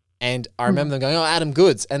unbelievable. And I remember them going, oh, Adam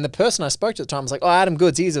Goodes. And the person I spoke to at the time was like, oh, Adam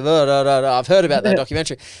Goodes, he's I've heard about that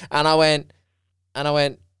documentary. And I went,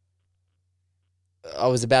 I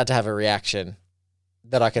was about to have a reaction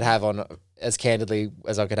that I could have on as candidly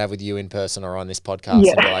as I could have with you in person or on this podcast.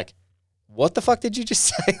 And be like, what the fuck did you just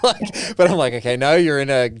say? Like, but I'm like, okay, no, you're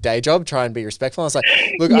in a day job, try and be respectful. I was like,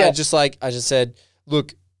 look, I just said,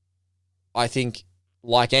 look, I think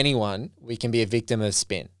like anyone, we can be a victim of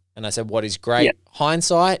spin. And I said, what is great,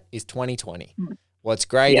 hindsight is 2020. What's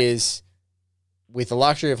great is, with the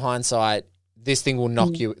luxury of hindsight, this thing will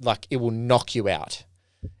knock you, like, it will knock you out.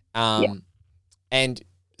 And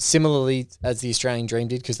similarly as the Australian Dream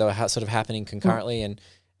did, because they were sort of happening concurrently, and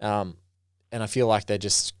and I feel like they're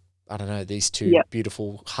just, I don't know, these two Yep.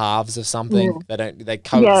 beautiful halves of something. Mm. They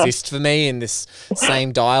coexist for me in this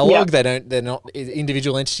same dialogue. They're not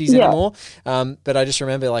individual entities Yeah. anymore. But I just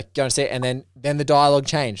remember like going to see it, and then the dialogue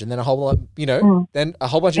changed, and then a whole lot, then a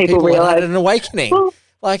whole bunch of people had realised. an awakening. Well,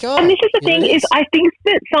 Like, oh, and this is the here thing it is, I think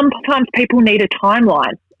that sometimes people need a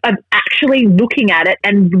timeline of actually looking at it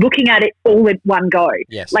and looking at it all at one go.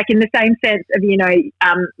 Yes. Like in the same sense of,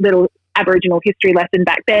 little Aboriginal history lesson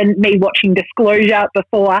back then, me watching Disclosure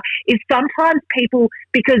before, is sometimes people,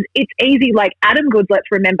 because it's easy, like Adam Goodes, let's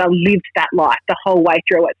remember, lived that life the whole way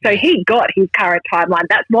through it. So he got his current timeline.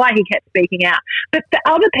 That's why he kept speaking out. But the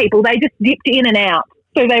other people, they just dipped in and out.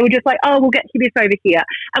 So they were just like, oh, we'll get this over here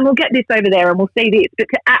and we'll get this over there and we'll see this. But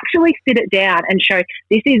to actually sit it down and show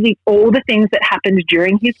this is all the things that happened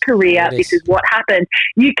during his career, this is what happened,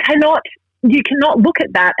 you cannot look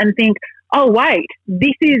at that and think, oh, wait,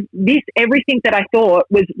 everything that I thought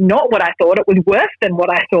was not what I thought. It was worse than what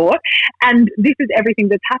I thought. And this is everything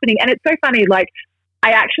that's happening. And it's so funny, like,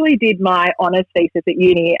 I actually did my honours thesis at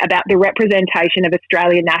uni about the representation of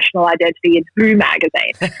Australian national identity in Who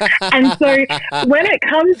magazine. And so when it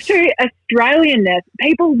comes to Australianness,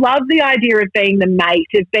 people love the idea of being the mate,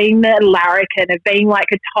 of being the larrikin, of being like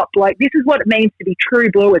a top bloke. This is what it means to be true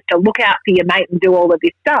blue, is to look out for your mate and do all of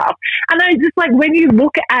this stuff. And I just like, when you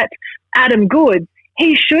look at Adam Goodes,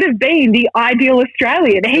 he should have been the ideal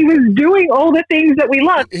Australian. He was doing all the things that we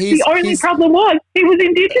love. The only problem was he was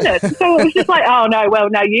Indigenous. So it was just like, oh, no, well,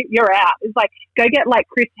 no, you're out. It's like, go get like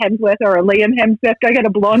Chris Hemsworth or a Liam Hemsworth, go get a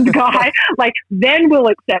blonde guy. Like, then we'll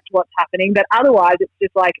accept what's happening. But otherwise, it's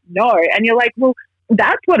just like, no. And you're like, well,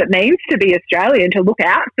 that's what it means to be Australian, to look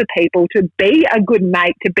out for people, to be a good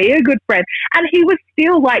mate, to be a good friend. And he was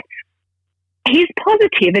still like, his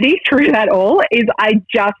positivity through that all is, I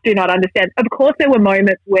just do not understand. Of course, there were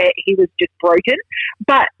moments where he was just broken,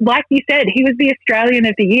 but like you said, he was the Australian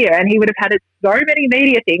of the Year, and he would have had so many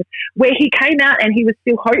media things where he came out and he was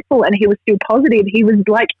still hopeful and he was still positive. He was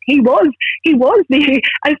like, he was the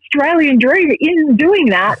Australian dream in doing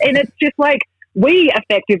that, and it's just like, we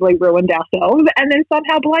effectively ruined ourselves and then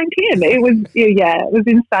somehow blamed him. It was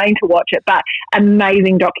insane to watch it, but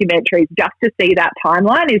amazing documentaries. Just to see that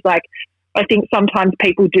timeline is like, I think sometimes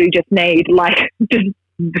people do just need, like, just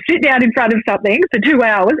sit down in front of something for 2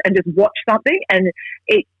 hours and just watch something, and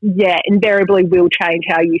it, invariably will change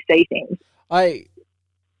how you see things.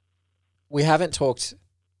 We haven't talked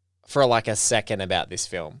for like a second about this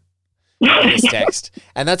film, this text,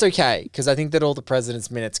 and that's okay, because I think that All the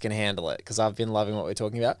President's Minutes can handle it, because I've been loving what we're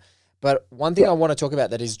talking about. But one thing I want to talk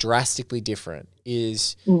about that is drastically different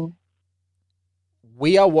is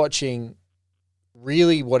we are watching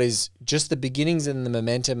really what is just the beginnings and the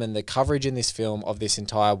momentum and the coverage in this film of this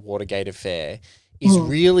entire Watergate affair is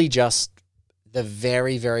really just the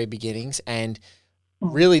very, very beginnings, and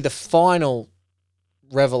really the final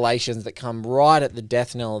revelations that come right at the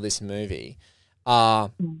death knell of this movie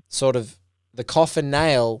are sort of the coffin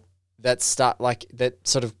nail that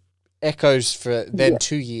sort of echoes for then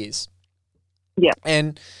 2 years. Yeah.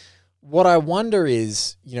 And what I wonder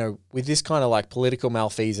is, with this kind of like political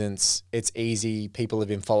malfeasance, it's easy. People have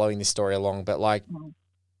been following this story along, but like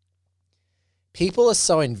people are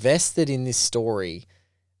so invested in this story,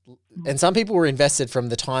 and some people were invested from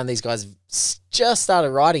the time these guys just started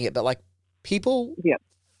writing it, but like people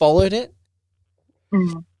followed it,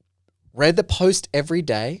 read the Post every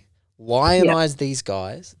day, lionized these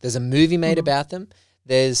guys. There's a movie made about them.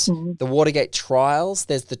 There's the Watergate trials.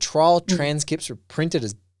 There's the trial transcripts were printed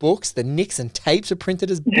as books. The Nixon tapes are printed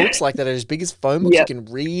as books, like that are as big as phone books. You can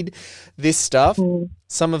read this stuff.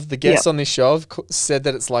 Some of the guests on this show have said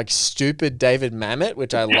that it's like stupid David Mamet,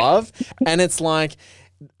 which I love. And it's like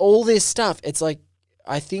all this stuff. It's like,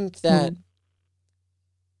 I think that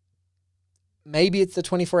maybe it's the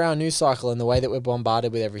 24-hour news cycle and the way that we're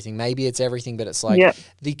bombarded with everything. Maybe it's everything, but it's like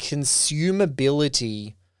the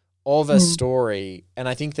consumability of a story. And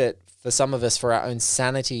I think that for some of us, for our own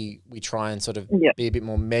sanity, we try and sort of be a bit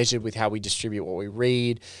more measured with how we distribute what we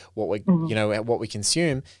read, what we what we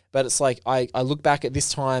consume. But it's like I look back at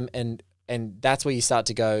this time and that's where you start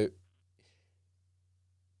to go,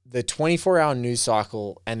 the 24-hour news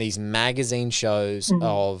cycle and these magazine shows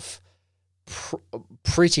of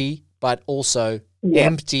pretty but also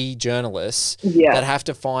empty journalists that have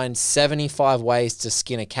to find 75 ways to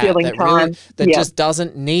skin a cat that just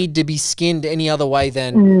doesn't need to be skinned any other way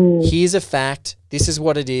than here's a fact, this is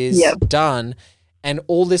what it is, done. And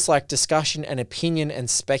all this like discussion and opinion and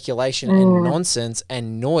speculation and nonsense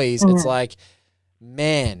and noise, it's like,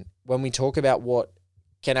 man, when we talk about what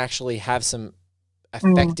can actually have some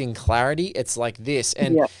affecting clarity, it's like this.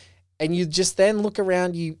 And and you just then look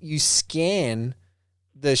around, you scan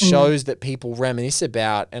the shows that people reminisce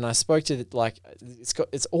about, and I spoke to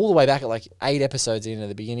it's all the way back at like 8 episodes in at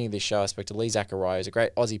the beginning of this show. I spoke to Lee Zachariah, who's a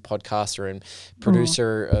great Aussie podcaster and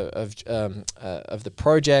producer of the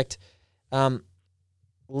project.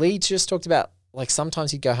 Lee just talked about like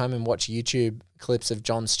sometimes he'd go home and watch YouTube clips of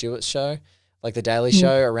Jon Stewart's show, like The Daily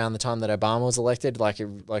Show, around the time that Obama was elected, like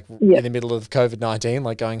in the middle of COVID-19,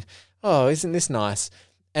 like going, oh, isn't this nice?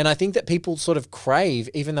 And I think that people sort of crave,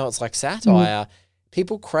 even though it's like satire,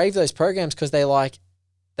 people crave those programs because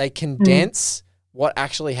they condense what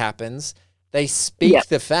actually happens. They speak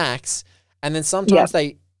the facts, and then sometimes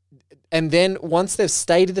and then once they've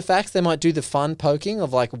stated the facts, they might do the fun poking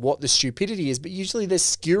of like what the stupidity is, but usually they're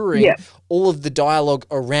skewering all of the dialogue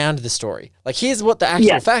around the story. Like, here's what the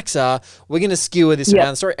actual facts are. We're going to skewer this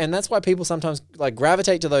around the story. And that's why people sometimes like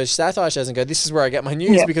gravitate to those satire shows and go, this is where I get my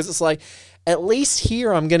news, because it's like, at least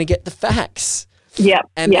here I'm going to get the facts.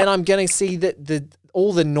 And then I'm going to see that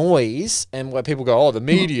all the noise, and where people go, oh, the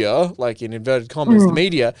media, like in inverted commas, the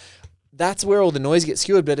media, that's where all the noise gets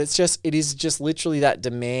skewed. But it is just literally that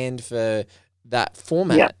demand for that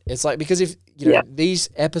format. It's like, because if these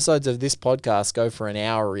episodes of this podcast go for an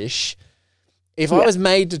hour-ish, if I was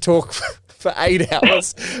made to talk for 8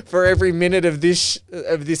 hours for every minute of this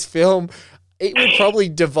film, it would probably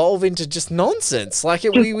devolve into just nonsense. Like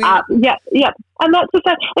it, and that's the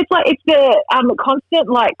same. It's like it's the constant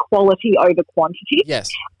like quality over quantity.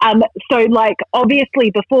 Yes. So like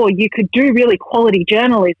obviously before you could do really quality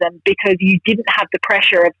journalism because you didn't have the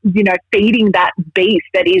pressure of feeding that beast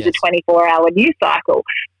that is a 24-hour news cycle.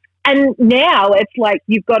 And now it's like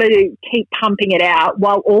you've got to keep pumping it out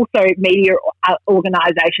while also media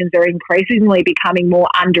organisations are increasingly becoming more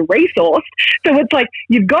under-resourced. So it's like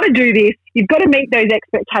you've got to do this, you've got to meet those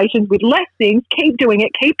expectations with less things, keep doing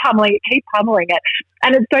it, keep pummeling it.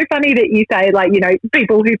 And it's so funny that you say, like,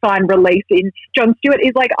 people who find relief in Jon Stewart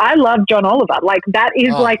is like, I love John Oliver. Like, that is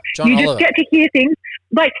John you Oliver. Just get to hear things.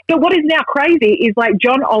 Like, but what is now crazy is like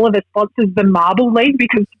John Oliver sponsors the Marble League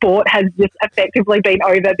because sport has just effectively been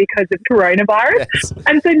over because of coronavirus. Yes.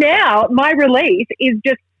 And so now my relief is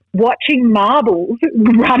just watching marbles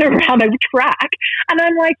run around a track. And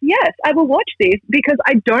I'm like, yes, I will watch this because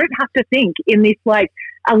I don't have to think in this like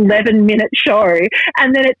 11-minute show.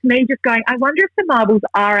 And then it's me just going, I wonder if the marbles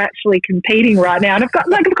are actually competing right now. And I've got,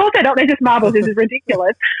 like, of course they're not, they're just marbles. This is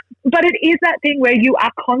ridiculous. But it is that thing where you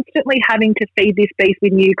are constantly having to feed this beast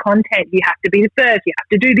with new content. You have to be the first, you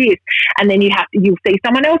have to do this. And then you'll see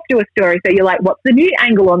someone else do a story. So you're like, what's the new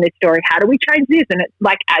angle on this story? How do we change this? And it's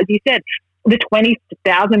like, as you said, the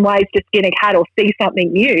 20,000 ways to skin a cat or see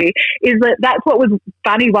something new is that's what was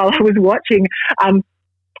funny while I was watching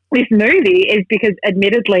this movie is because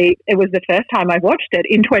admittedly it was the first time I watched it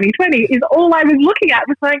in 2020 is all I was looking at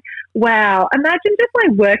was like, wow, imagine just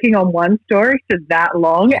like working on one story for that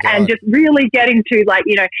long and just really getting to like,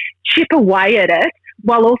 chip away at it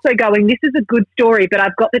while also going, this is a good story, but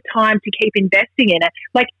I've got the time to keep investing in it.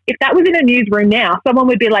 Like if that was in a newsroom now, someone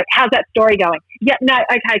would be like, how's that story going? Yep, no,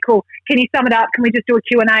 okay, cool. Can you sum it up? Can we just do a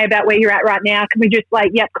Q&A about where you're at right now? Can we just like,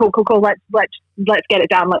 yep, cool. Let's get it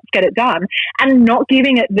done. And not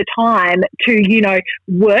giving it the time to,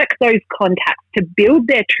 work those contacts, to build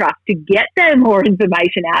their trust, to get them more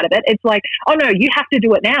information out of it. It's like, oh no, you have to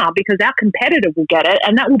do it now because our competitor will get it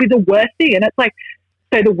and that will be the worst thing. And it's like,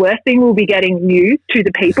 so the worst thing will be getting news to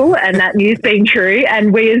the people and that news being true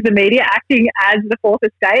and we as the media acting as the fourth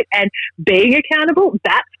estate and being accountable,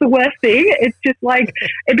 that's the worst thing. It's just like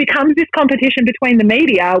it becomes this competition between the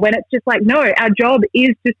media when it's just like, no, our job is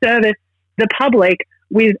to service the public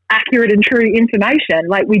with accurate and true information.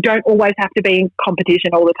 Like we don't always have to be in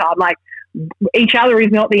competition all the time. Like each other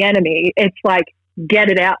is not the enemy. It's like get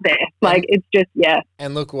it out there. Like it's just,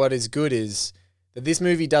 And look, what is good is that this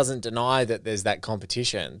movie doesn't deny that there's that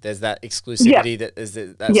competition. There's that exclusivity, that there's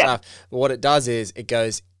that stuff. But what it does is it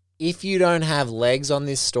goes, if you don't have legs on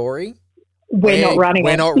this story, we're not running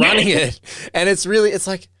it. And it's really, it's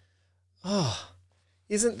like, oh,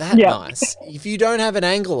 isn't that nice? If you don't have an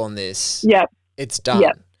angle on this, it's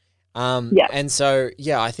done. And so,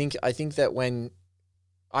 I think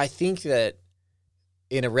that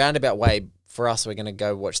in a roundabout way, for us, we're going to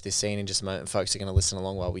go watch this scene in just a moment. Folks are going to listen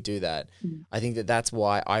along while we do that. I think that that's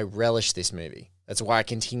why I relish this movie. That's why I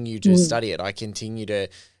continue to study it. I continue to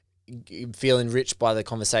feel enriched by the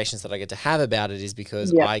conversations that I get to have about it is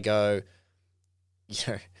because I go,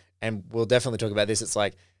 and we'll definitely talk about this. It's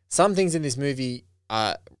like some things in this movie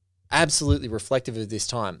are absolutely reflective of this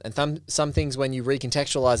time. And some things, when you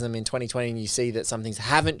recontextualize them in 2020 and you see that some things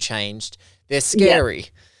haven't changed, they're scary.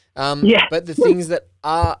 But the things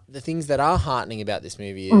that are heartening about this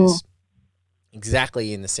movie is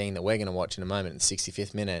exactly in the scene that we're going to watch in a moment, the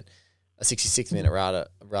 66th minute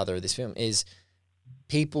rather of this film, is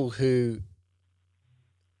people who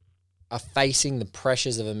are facing the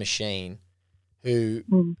pressures of a machine, who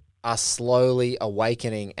are slowly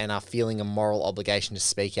awakening and are feeling a moral obligation to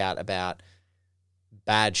speak out about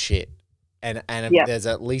bad shit. And there's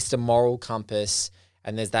at least a moral compass,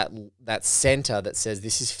 and there's that center that says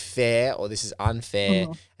this is fair or this is unfair,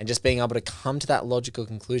 and just being able to come to that logical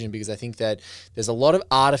conclusion, because I think that there's a lot of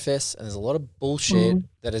artifice and there's a lot of bullshit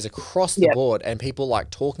that is across the board, and people like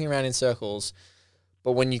talking around in circles.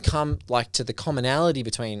 But when you come like to the commonality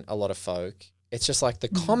between a lot of folk, it's just like the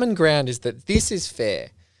common ground is that this is fair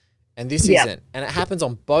and this isn't. And it happens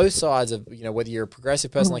on both sides of, you know, whether you're a progressive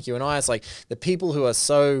person like you and I, it's like the people who are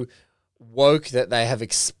so woke that they have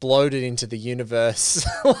exploded into the universe.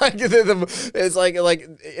 It's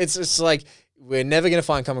just like, we're never going to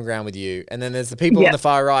find common ground with you. And then there's the people on the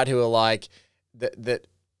far right who are like, that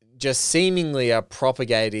just seemingly are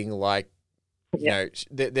propagating like, you know,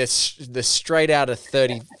 they're straight out of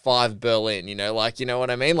 35 Berlin, you know, like, you know what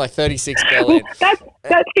I mean? Like 36 Berlin. That's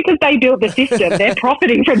because they built the system. They're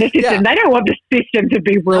profiting from the system. Yeah. They don't want the system to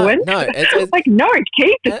be ruined. No, it's like, no,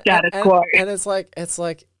 keep the status quo. And it's like,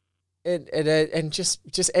 and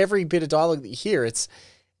just every bit of dialogue that you hear, it's,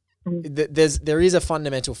 there is a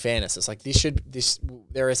fundamental fairness. It's like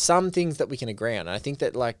there are some things that we can agree on. And I think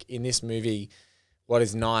that like in this movie, what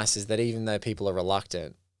is nice is that even though people are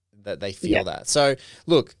reluctant, that they feel that. So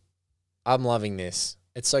look, I'm loving this.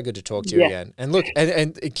 It's so good to talk to you again. And look,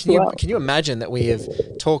 and can you imagine that we have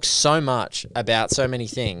talked so much about so many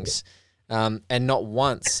things, and not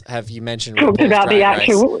once have you mentioned talked about the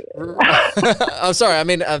actual. I'm sorry, I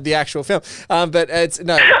mean the actual film. But it's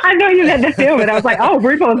no. I know you meant the film, and I was like, oh,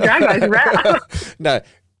 RuPaul's Drag Race, right? No,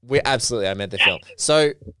 I meant the film.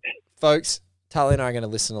 So, folks, Tali and I are going to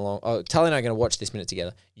listen along. Tali and I are going to watch this minute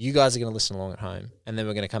together. You guys are going to listen along at home, and then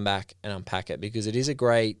we're going to come back and unpack it, because it is a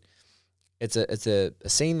great. It's a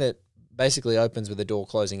scene that basically opens with a door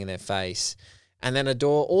closing in their face, and then a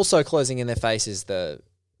door also closing in their face is the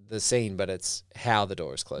scene, but it's how the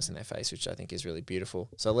door is closed in their face, which I think is really beautiful.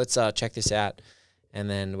 So let's check this out, and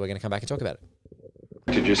then we're going to come back and talk about it.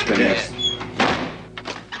 Could you spend this?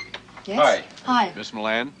 Yes. Hi. Miss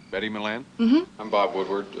Milan, Betty Milan. Mm-hmm. I'm Bob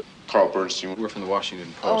Woodward. Carl Bernstein. We're from the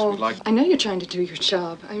Washington Post. We'd like. I know you're trying to do your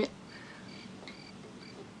job. I mean,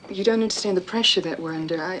 you don't understand the pressure that we're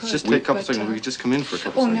under. Just take a couple seconds. We could just come in for a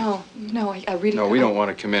couple seconds. No, I really. No, we don't want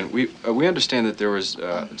to come in. We understand that there was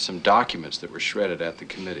some documents that were shredded at the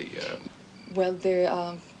committee. Well,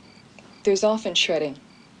 there's often shredding.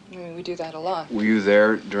 I mean, we do that a lot. Were you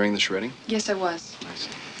there during the shredding? Yes, I was. I see.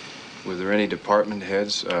 Were there any department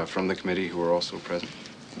heads from the committee who were also present?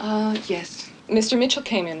 Yes. Mr. Mitchell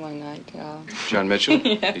came in one night. John Mitchell?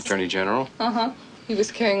 Yes. The Attorney General? Uh-huh. He was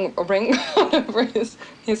carrying a ring over his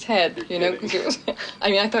head, you know, because it was, I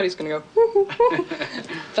mean, I thought he was going to go,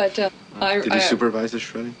 but Did he supervise the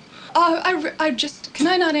shredding? Can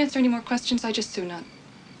I not answer any more questions? I just do not.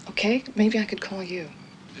 Okay, maybe I could call you.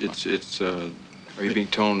 Are you being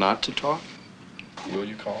told not to talk? Will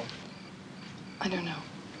you call? I don't know.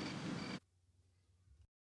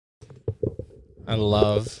 I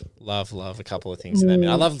love a couple of things in that movie.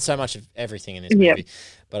 I love so much of everything in this movie.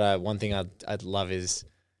 But one thing I'd love is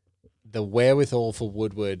the wherewithal for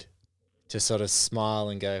Woodward to sort of smile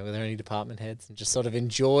and go, were there any department heads? And just sort of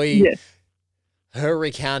enjoy her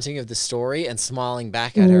recounting of the story and smiling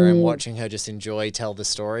back at her and watching her just tell the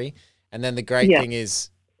story. And then the great thing is,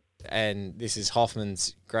 and this is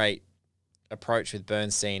Hoffman's great approach with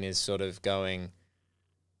Bernstein, is sort of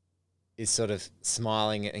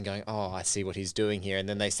smiling and going, oh, I see what he's doing here. And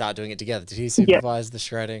then they start doing it together. Did he supervise the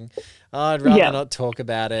shredding? Oh, I'd rather not talk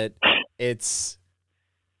about it. It's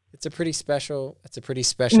a pretty special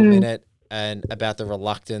minute, and about the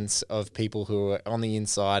reluctance of people who are on the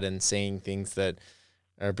inside and seeing things that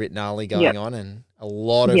are a bit gnarly going on, and a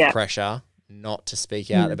lot of pressure not to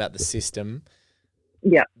speak out about the system.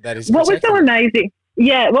 Yeah. That is what was so amazing.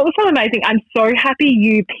 Yeah, what was so amazing, I'm so happy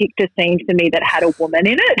you picked a scene for me that had a woman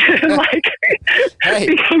in it. Hey,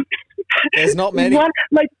 there's not many.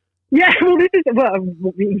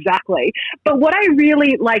 Exactly. But what I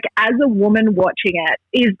really like as a woman watching it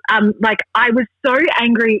is, I was so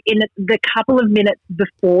angry in the couple of minutes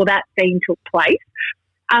before that scene took place.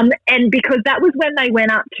 And because that was when they went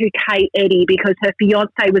up to Kate Eddy, because her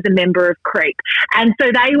fiance was a member of CREEP. And so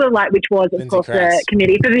they were like, which was, of Lindsay course, Krause. the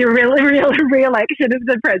committee for the re-election of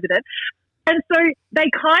the president. And so they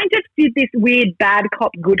kind of did this weird bad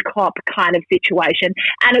cop, good cop kind of situation.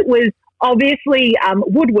 And it was obviously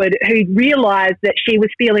Woodward, who realised that she was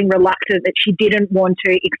feeling reluctant, that she didn't want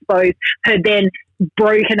to expose her then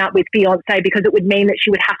broken up with fiance because it would mean that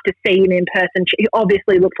she would have to see him in person. She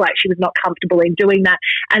obviously looked like she was not comfortable in doing that.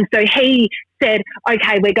 And so he said,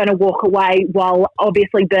 okay, we're going to walk away, while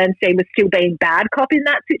obviously Bernstein was still being bad cop in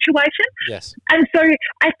that situation. Yes. And so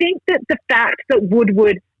I think that the fact that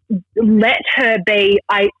Woodward let her be,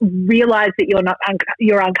 I realise that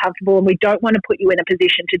you're uncomfortable and we don't want to put you in a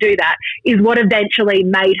position to do that, is what eventually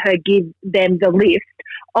made her give them the list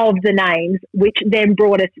of the names, which then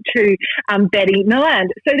brought us to Betty Milland.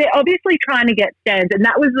 So they're obviously trying to get stands, and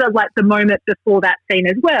that was the moment before that scene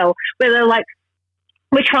as well, where they're like,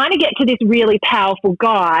 we're trying to get to this really powerful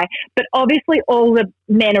guy, but obviously all the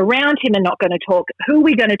men around him are not going to talk. Who are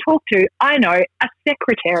we going to talk to? I know, a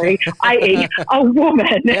secretary, i.e. a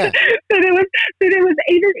woman. Yeah. So there was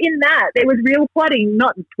even in that, there was real plotting,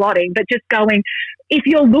 not plotting, but just going, if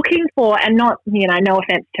you're looking for, and not, no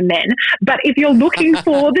offense to men, but if you're looking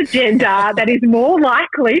for the gender that is more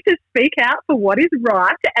likely to speak out for what is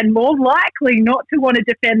right and more likely not to want to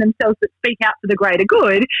defend themselves but speak out for the greater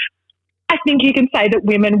good, I think you can say that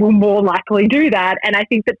women will more likely do that, and I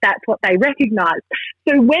think that that's what they recognise.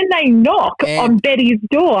 So when they knock on Betty's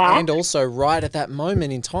door... And also right at that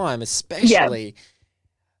moment in time, especially,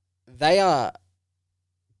 there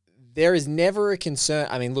is never a concern.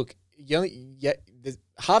 I mean, look,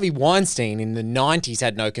 Harvey Weinstein in the 90s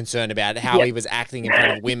had no concern about how he was acting in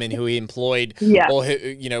front of women who he employed or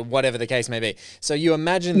who, whatever the case may be. So you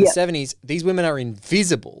imagine in the 70s, these women are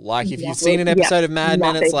invisible. Like if you've seen an episode of Mad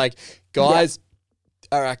Men, it's like guys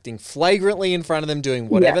are acting flagrantly in front of them, doing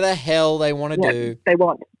whatever the hell they want to do. They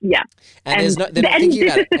want, And there's no, they're not thinking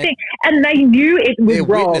about it. Thing. And they knew it was they're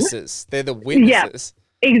wrong. Witnesses. They're the witnesses.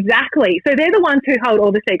 Exactly. So they're the ones who hold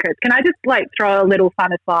all the secrets. Can I just throw a little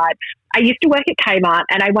fun aside? I used to work at Kmart,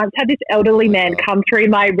 and I once had this elderly man come through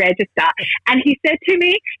my register, and he said to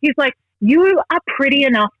me, he's like, "You are pretty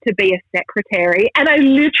enough to be a secretary." And I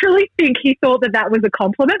literally think he thought that was a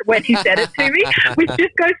compliment when he said it to me, which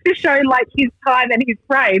just goes to show his time and his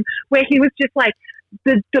frame, where he was just like,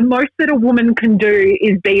 the most that a woman can do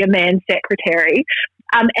is be a man's secretary.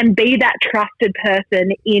 And be that trusted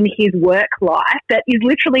person in his work life that is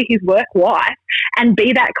literally his work wife, and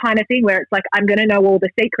be that kind of thing where it's like, I'm going to know all the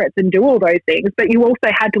secrets and do all those things, but you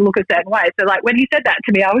also had to look a certain way. So when he said that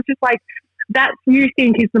to me, I was just like, that you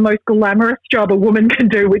think is the most glamorous job a woman can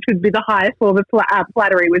do, which would be the highest form of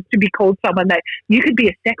flattery, was to be called someone that you could be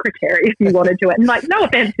a secretary if you wanted to. And no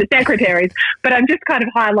offense to secretaries, but I'm just kind of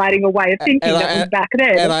highlighting a way of thinking that was back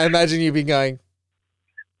then. And I imagine you'd be going,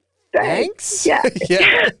 thanks. Yeah.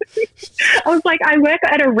 I was like, I work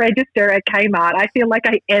at a register at Kmart. I feel like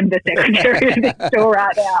I am the secretary of this store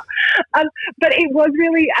right now. But it was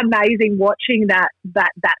really amazing watching that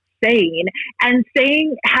scene and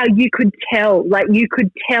seeing how you could tell,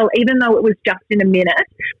 even though it was just in a minute,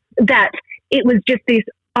 that it was just this,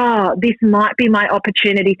 this might be my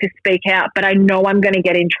opportunity to speak out, but I know I'm going to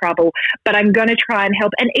get in trouble, but I'm going to try and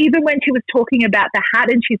help. And even when she was talking about the hat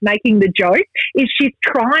and she's making the joke, she's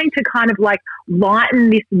trying to kind of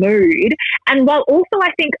lighten this mood. And while also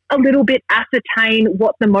I think a little bit ascertain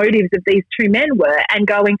what the motives of these two men were and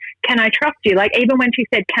going, can I trust you? Even when she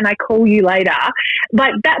said, can I call you later?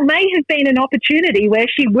 That may have been an opportunity where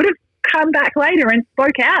she would have come back later and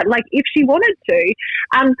spoke out, if she wanted to.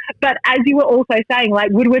 But as you were also saying,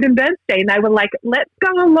 Woodward and Bernstein, they were like, let's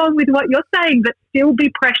go along with what you're saying, but still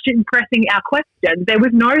be pressing our questions. There was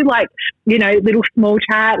no little small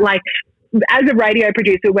chat. As a radio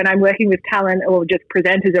producer, when I'm working with talent or just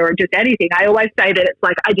presenters or just anything, I always say that it's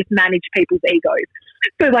I just manage people's egos.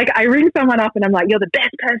 So I ring someone up and I'm like, you're the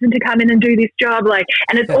best person to come in and do this job.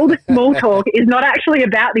 And it's all the small talk is not actually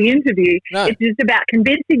about the interview. No. It's just about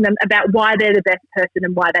convincing them about why they're the best person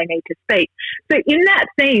and why they need to speak. So in that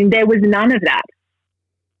scene, there was none of that.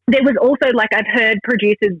 There was also, I've heard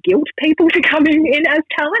producers guilt people to coming in as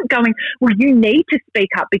talent going, well, you need to speak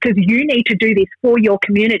up because you need to do this for your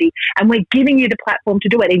community and we're giving you the platform to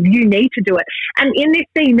do it and you need to do it. And in this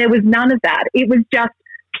scene, there was none of that. It was just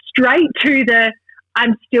straight to the,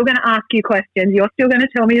 I'm still going to ask you questions. You're still going to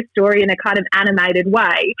tell me a story in a kind of animated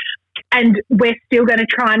way. And we're still going to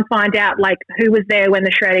try and find out, who was there when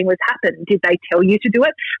the shredding was happened. Did they tell you to do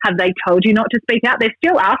it? Have they told you not to speak out? They're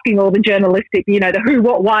still asking all the journalistic, the who,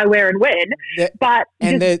 what, why, where, and when. But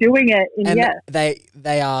just doing it.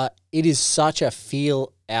 They are, it is such a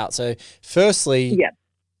feel out. So firstly,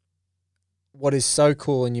 what is so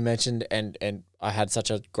cool, and you mentioned, and I had such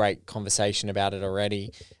a great conversation about it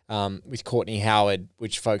already with Courtney Howard,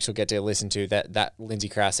 which folks will get to listen to, that Lindsay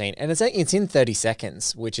Krause scene. And it's in 30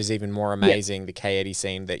 seconds, which is even more amazing, the K-Eddie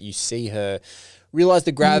scene, that you see her realize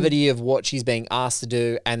the gravity of what she's being asked to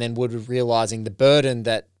do, and then Woodward realizing the burden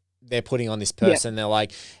that they're putting on this person. They're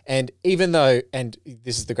like, and even though, and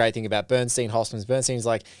this is the great thing about Bernstein, Bernstein's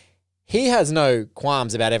like, he has no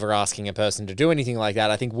qualms about ever asking a person to do anything like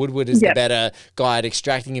that. I think Woodward is the better guy at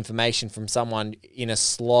extracting information from someone in a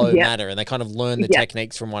slow manner, and they kind of learn the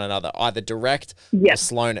techniques from one another, either direct or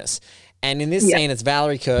slowness. And in this scene, it's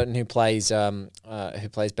Valerie Curtin who plays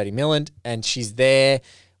Betty Milland, and she's there.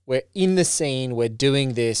 We're in the scene, we're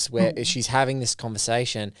doing this, where she's having this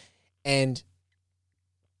conversation, and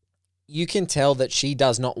you can tell that she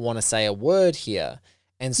does not want to say a word here.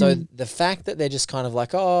 And so the fact that they're just kind of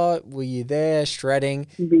like, oh, were you there shredding?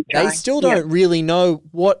 They still don't really know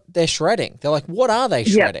what they're shredding. They're like, what are they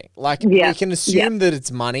shredding? Like, we can assume that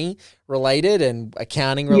it's money related and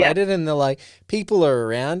accounting related, and they're like, people are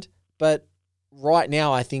around. But right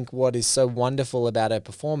now, I think what is so wonderful about her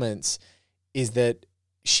performance is that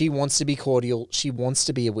she wants to be cordial. She wants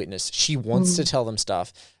to be a witness. She wants to tell them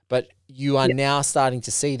stuff. But you are now starting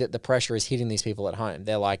to see that the pressure is hitting these people at home.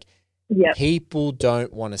 They're like, people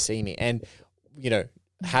don't want to see me. And,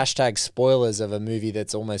 hashtag spoilers of a movie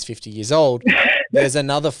that's almost 50 years old. There's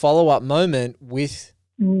another follow-up moment with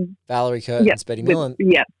Valerie Curtin's Betty Milland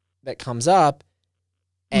that comes up,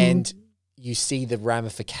 and you see the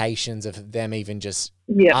ramifications of them even just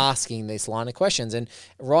asking this line of questions. And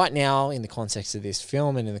right now, in the context of this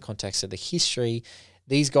film and in the context of the history,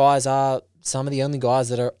 these guys are some of the only guys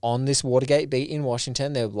that are on this Watergate beat in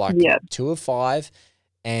Washington. They're like 2 of 5,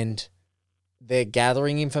 and they're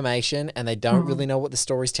gathering information, and they don't really know what the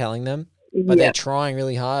story's telling them, but they're trying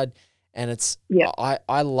really hard. And it's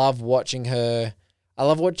I love watching her. I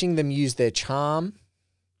love watching them use their charm,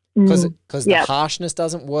 because the harshness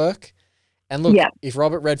doesn't work. And look, if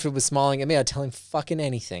Robert Redford was smiling at me, I'd tell him fucking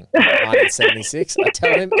anything. 1976, I'd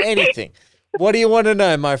tell him anything. What do you want to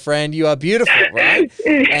know, my friend? You are beautiful, right?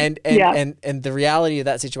 And the reality of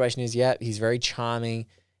that situation is, he's very charming,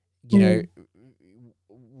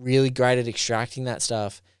 really great at extracting that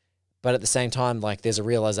stuff. But at the same time, like, there's a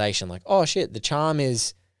realization, like, oh shit, the charm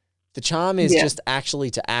is just actually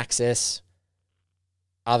to access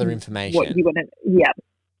other information. What you want to,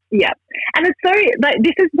 and it's so, like,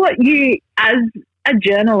 this is what you, as a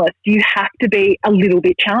journalist, you have to be a little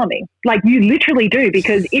bit charming. Like, you literally do,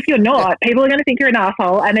 because if you're not, people are going to think you're an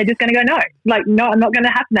asshole, and they're just going to go, no, I'm not going to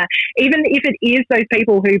happen that. Even if it is those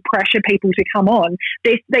people who pressure people to come on,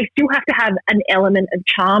 they still have to have an element of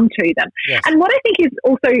charm to them. Yes. And what I think is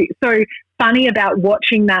also so funny about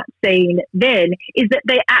watching that scene then is that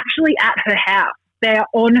they're actually at her house. They are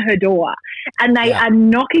on her door, and they are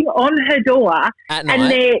knocking on her door at night.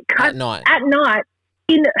 And they're at night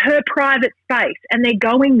in her private space, and they're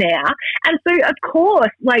going there. And so, of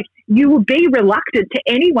course, like, you will be reluctant to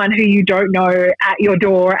anyone who you don't know at your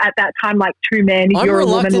door at that time, like 2 men, you're a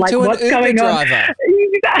woman, like, what's going on?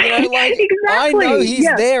 Exactly. I know he's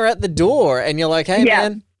there at the door, and you're like, hey,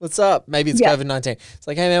 man, what's up? Maybe it's COVID-19. It's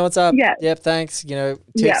like, hey, man, what's up? Yep, thanks.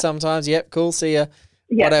 Tips sometimes. Yep, cool, see ya.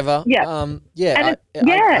 Whatever. I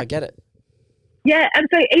get it. Yeah, and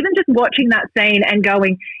so even just watching that scene and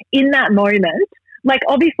going, in that moment, like,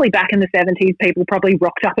 obviously back in the 70s, people probably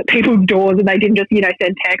rocked up at people's doors and they didn't just,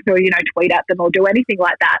 send text or, tweet at them or do anything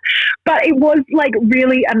like that. But it was, like,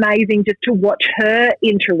 really amazing just to watch her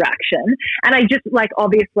interaction. And I just, like,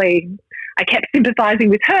 obviously, I kept sympathizing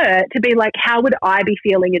with her to be like, how would I be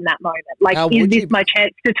feeling in that moment? Like, is this my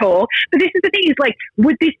chance to talk? But this is the thing, is like,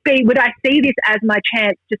 would I see this as my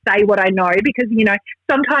chance to say what I know? Because,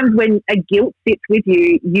 sometimes when a guilt sits with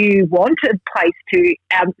you, you want a place to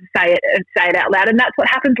say it out loud. And that's what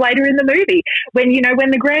happens later in the movie when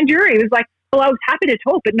the grand jury was like, well, I was happy to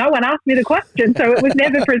talk, but no one asked me the question, so it was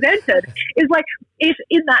never presented. It's like, if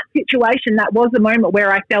in that situation, that was the moment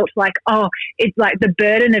where I felt like, oh, it's like the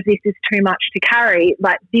burden of this is too much to carry,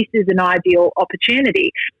 like, this is an ideal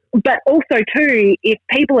opportunity. But also, too, if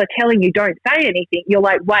people are telling you don't say anything, you're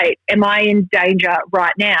like, wait, am I in danger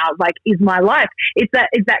right now? Like, is my life? It's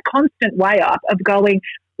that constant way up of going,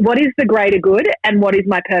 what is the greater good and what is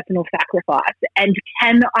my personal sacrifice? And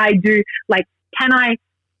can I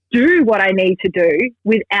do what I need to do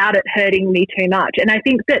without it hurting me too much? And I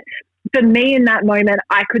think that for me in that moment,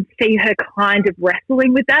 I could see her kind of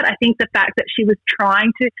wrestling with that. I think the fact that she was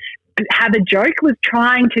trying to have a joke was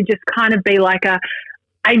trying to just kind of be like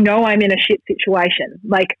I know I'm in a shit situation.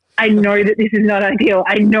 Like, I know that this is not ideal.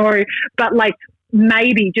 I know, but like,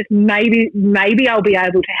 maybe, just maybe I'll be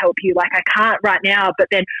able to help you. Like, I can't right now, but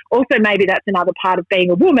then also maybe that's another part of being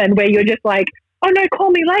a woman where you're just like, oh no, call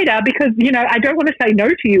me later because, you know, I don't want to say no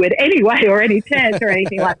to you in any way or any chance or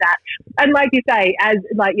anything like that. And like you say, as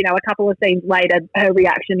like, you know, a couple of scenes later, her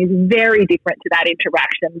reaction is very different to that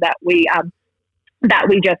interaction that we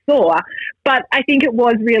just saw. But I think it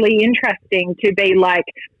was really interesting to be like,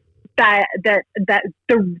 that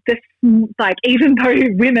the like, even though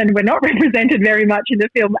women were not represented very much in the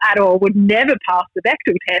film at all, would never pass the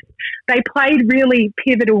Bechdel test, they played really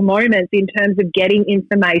pivotal moments in terms of getting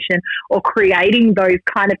information or creating those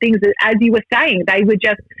kind of things. As you were saying, they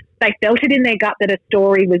felt it in their gut that a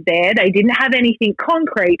story was there. They didn't have anything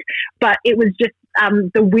concrete, but it was just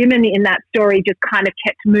the women in that story just kind of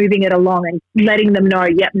kept moving it along and letting them know,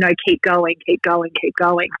 yep, no, keep going.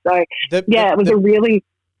 So, it was a really...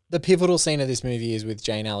 The pivotal scene of this movie is with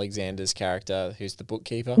Jane Alexander's character, who's the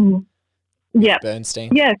bookkeeper,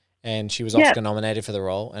 Bernstein. Yeah. And she was Oscar nominated for the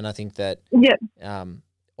role. And I think that,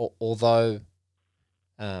 although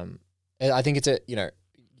I think it's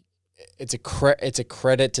a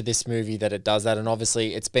credit to this movie that it does that. And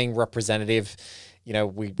obviously it's being representative. You know,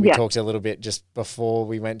 we talked a little bit just before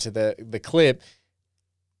we went to the clip.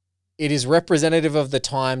 It is representative of the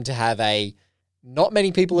time to have not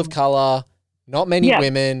many people of color, not many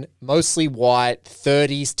women, mostly white,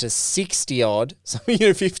 30s to 60 odd, so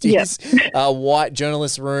 50s, white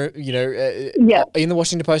journalist room, in the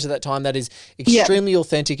Washington Post at that time. That is extremely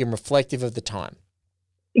authentic and reflective of the time.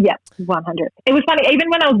 Yeah, 100. It was funny, even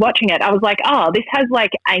when I was watching it, I was like, oh, this has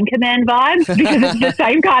like Anchorman vibes because it's the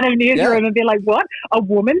same kind of newsroom and be like, what? A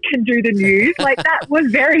woman can do the news? Like, that was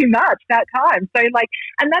very much that time. So like,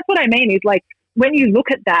 and that's what I mean is like, when you look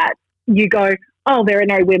at that, you go, oh, there are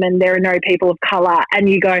no women, there are no people of colour. And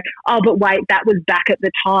you go, oh, but wait, that was back at the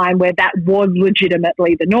time where that was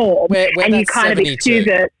legitimately the norm. And you kind 72. Of excuse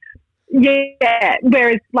it. Yeah.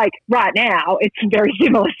 Whereas, like, right now, it's very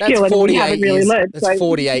similar still and we haven't really learned. That's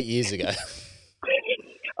 48 years ago.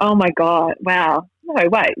 Oh, my God. Wow. No,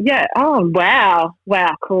 wait. Yeah. Oh, wow.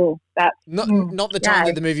 Wow, cool. That's not the time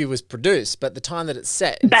that the movie was produced, but the time that it's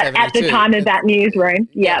set. But at the time of that newsroom,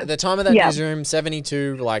 the time of that newsroom,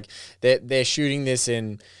 72. Like they're shooting this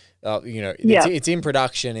in, it's in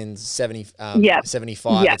production in 75.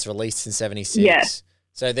 It's released in 76. Yeah.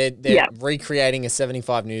 So they're recreating a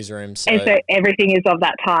 75 newsroom. So. And so everything is of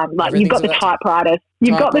that time. Like you've got the typewriters,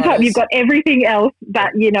 you've got everything else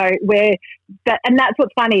that and that's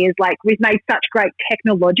what's funny is like we've made such great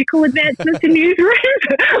technological advancements in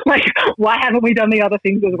newsrooms. Like why haven't we done the other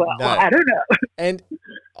things as well? No. I don't know. And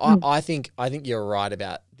I think you're right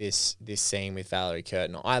about this scene with Valerie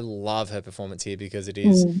Curtin. I love her performance here because it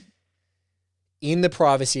is in the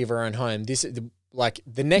privacy of her own home. Like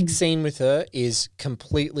the next scene with her is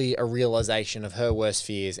completely a realization of her worst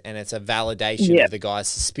fears, and it's a validation of the guy's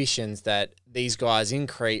suspicions that these guys in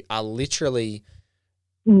Crete are literally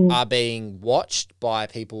are being watched by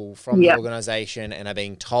people from the organization and are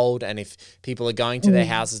being told. And if people are going to their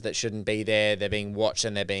houses that shouldn't be there, they're being watched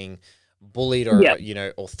and they're being bullied or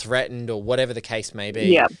or threatened or whatever the case may be.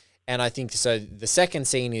 Yeah. And I think so. The second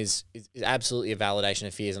scene is absolutely a validation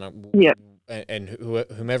of fears, and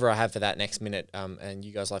whomever I have for that next minute, and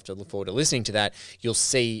you guys will have to look forward to listening to that. You'll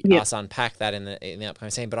see us unpack that in the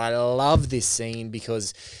upcoming scene. But I love this scene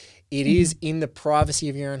because it is in the privacy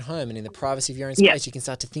of your own home and in the privacy of your own space. You can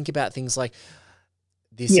start to think about things like,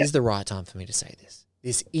 this is the right time for me to say this.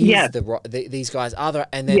 This is these guys are the,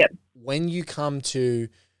 and then when you come to,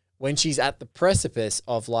 when she's at the precipice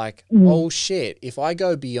of like, oh shit, if I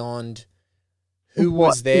go beyond who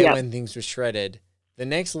was there when things were shredded, the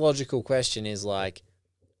next logical question is like,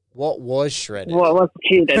 what was shredded? What was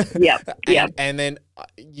shredded? Yeah. And then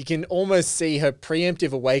you can almost see her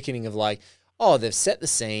preemptive awakening of like, oh, they've set the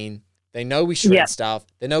scene. They know we shred stuff.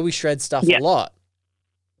 They know we shred stuff a lot.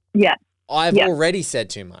 Yeah. I've already said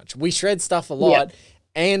too much. We shred stuff a lot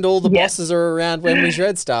and all the bosses are around when we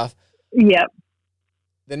shred stuff. Yeah.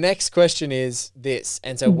 The next question is this.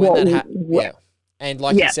 And so when that happens, and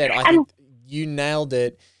like you said, I think you nailed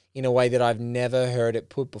it in a way that I've never heard it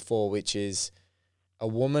put before, which is a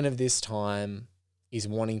woman of this time is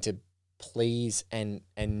wanting to please and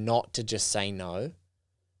not to just say no.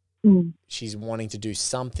 She's wanting to do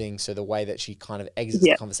something. So the way that she kind of exits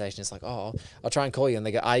the conversation is like, oh, I'll try and call you. And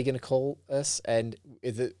they go, are you going to call us? And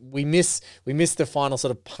we miss the final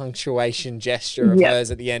sort of punctuation gesture of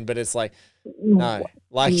hers at the end, but it's like, no,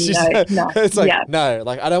 like it's like, no,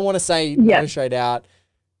 like I don't want to say no straight out,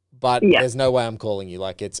 but Yeah. there's no way I'm calling you.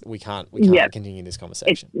 Like we can't Yeah. continue this It's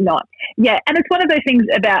conversation. not. Yeah, and it's one of those things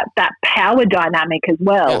about that power dynamic as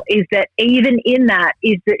well, is that even in that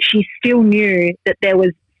is that she still knew that there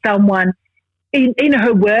was someone in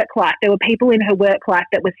her work life, there were people in her work life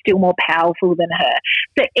that were still more powerful than her.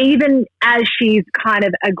 So even as she's kind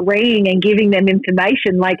of agreeing and giving them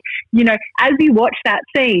information, like, you know, as you watch that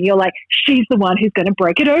scene, you're like, she's the one who's going to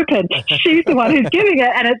break it open. She's the one who's giving it.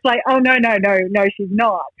 And it's like, oh, no, she's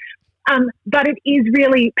not. But it is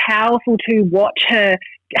really powerful to watch her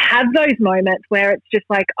have those moments where it's just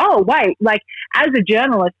like, oh, wait, like as a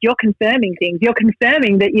journalist, you're confirming things. You're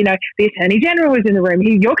confirming that, you know, the Attorney General was in the room.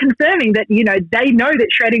 You're confirming that, you know, they know that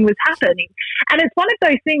shredding was happening. And it's one of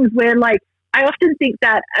those things where, like, I often think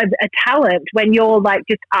that a talent when you're like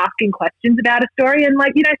just asking questions about a story, and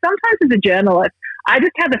like, you know, sometimes as a journalist, I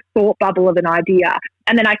just have a thought bubble of an idea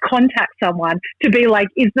and then I contact someone to be like,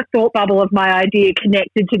 is the thought bubble of my idea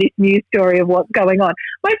connected to this news story of what's going on?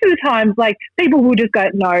 Most of the times, like, people will just go,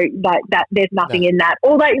 no, like that there's nothing in that.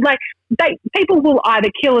 Or people will either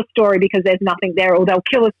kill a story because there's nothing there, or they'll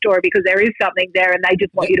kill a story because there is something there and they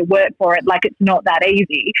just want you to work for it. Like, it's not that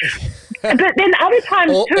easy. But then other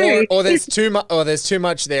times too, or there's too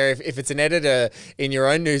much there. If it's an editor in your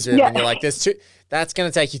own newsroom and you're like, that's going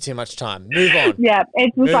to take you too much time. Move on. Yeah,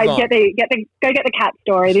 it's just like, go get the cat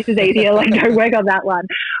story. This is easier. Like, go work on that one.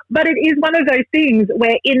 But it is one of those things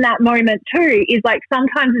where in that moment too is like,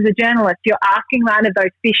 sometimes as a journalist, you're asking one of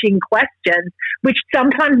those fishing questions, which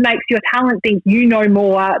sometimes makes your talent think you know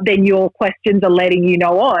more than your questions are letting you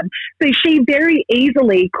know on. So she very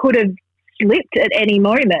easily could have slipped at any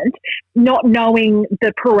moment, not knowing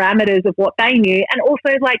the parameters of what they knew. And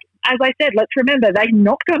also, like, as I said, let's remember, they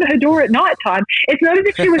knocked on her door at night time. It's not as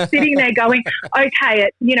if she was sitting there going, okay,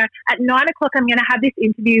 at 9 o'clock, I'm going to have this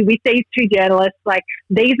interview with these two journalists. Like,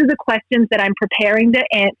 these are the questions that I'm preparing to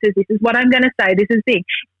answer. This is what I'm going to say. This is the thing.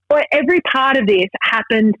 But every part of this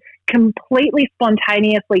happened completely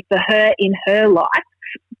spontaneously for her in her life.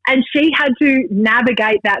 And she had to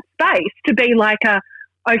navigate that space to be like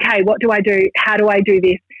okay, what do I do? How do I do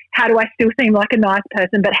this? How do I still seem like a nice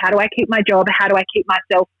person, but how do I keep my job? How do I keep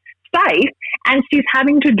myself safe? And she's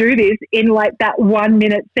having to do this in like that 1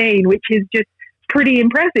 minute scene, which is just pretty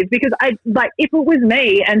impressive, because if it was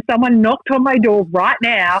me and someone knocked on my door right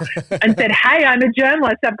now and said, hey, I'm a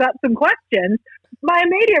journalist, I've got some questions, my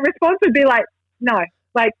immediate response would be like, no,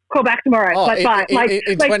 like, call back tomorrow. Bye.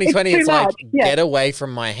 In 2020, it's like, get away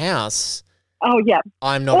from my house. Oh, yeah.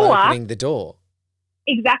 I'm not opening the door.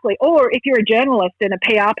 Exactly. Or if you're a journalist and a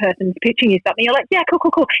PR person's pitching you something, you're like, yeah, cool.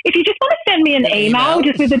 If you just want to send me an email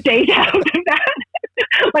just with the details of that,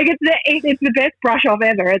 like, it's the best brush off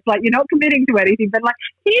ever. It's like, you're not committing to anything, but like,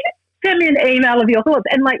 can you just send me an email of your thoughts?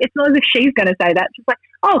 And like, it's not as if she's going to say that. It's just like,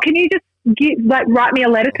 oh, can you just write me a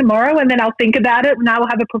letter tomorrow and then I'll think about it and I will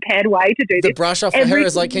have a prepared way to do this. The brush off for her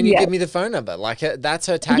is like, can you give me the phone number? Like, that's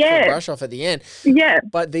her tactful brush off at the end. Yeah.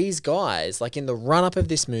 But these guys, like, in the run up of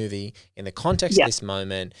this movie, in the context of this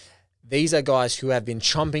moment, these are guys who have been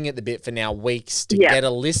chomping at the bit for now weeks to get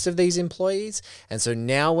a list of these employees. And so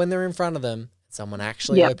now when they're in front of them, someone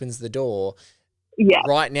actually opens the door. Yeah.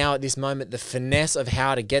 Right now at this moment, the finesse of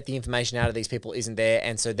how to get the information out of these people isn't there.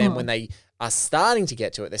 And so then when they are starting to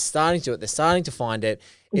get to it, they're starting to find it.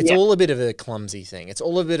 It's all a bit of a clumsy thing.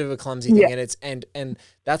 And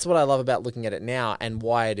that's what I love about looking at it now, and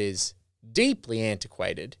why it is deeply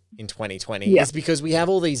antiquated in 2020 is because we have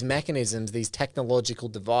all these mechanisms, these technological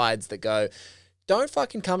divides that go, don't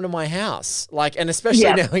fucking come to my house. Like, and especially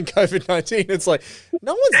now in COVID-19, it's like,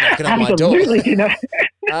 no one's knocking on my door. Absolutely,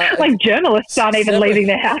 like, journalists aren't even leaving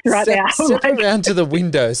their house right now. Step around to the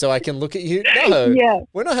window so I can look at you. No,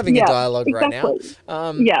 we're not having a dialogue right now.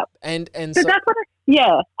 And so that's what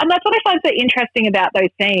and that's what I find so interesting about those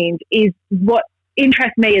scenes is what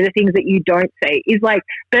interests me are the things that you don't see. Is like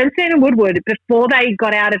Bernstein and Woodward, before they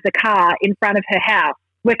got out of the car in front of her house,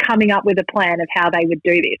 were coming up with a plan of how they would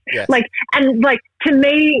do this. Yes. To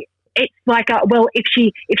me, it's like, if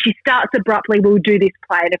she starts abruptly, we'll do this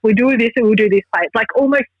plan. If we do this, we'll do this plan. It's like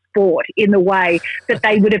almost sport in the way that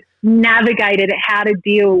they would have navigated how to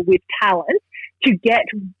deal with talent to get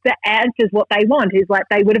the answers what they want. Is like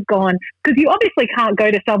they would have gone, because you obviously can't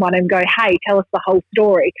go to someone and go, hey, tell us the whole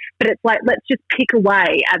story. But it's like, let's just pick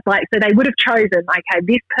away at so they would have chosen, okay,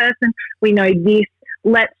 this person, we know this,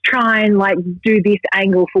 let's try and do this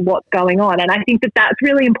angle for what's going on. And I think that that's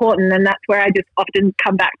really important. And that's where I just often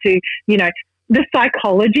come back to, the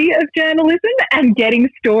psychology of journalism and getting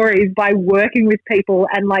stories by working with people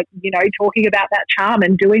and talking about that charm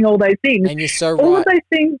and doing all those things. And you're so all right. of those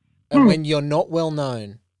things. And when you're not well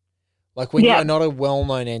known, like when you're not a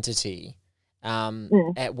well-known entity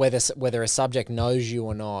at whether a subject knows you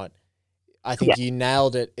or not. I think you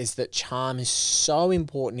nailed it, is that charm is so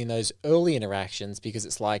important in those early interactions, because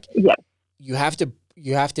it's like you have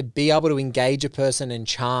to be able to engage a person and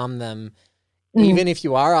charm them, even if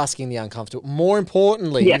you are asking the uncomfortable. More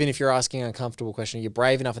importantly, even if you're asking an uncomfortable question, you're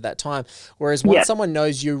brave enough at that time. Whereas once someone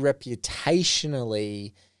knows you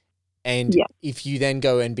reputationally, and if you then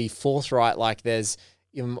go and be forthright, like there's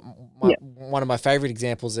one of my favorite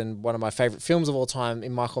examples and one of my favorite films of all time,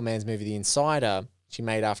 in Michael Mann's movie The Insider, she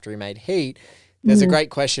made after he made Heat. There's a great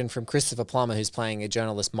question from Christopher Plummer, who's playing a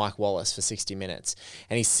journalist, Mike Wallace, for 60 Minutes.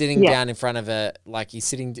 And he's sitting down in front of a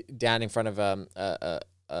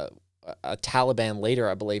Taliban leader,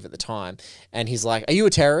 I believe, at the time. And he's like, "Are you a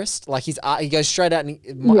terrorist?" Like he goes straight out, and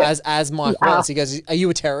as Mike Wallace, he goes, "Are you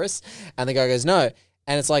a terrorist?" And the guy goes, "No."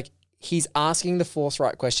 And it's like, he's asking the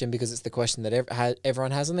forthright question because it's the question that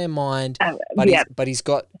everyone has on their mind. But he's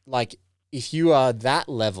got, like, if you are that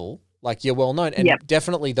level, like, you're well known. And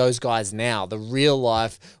definitely those guys now, the real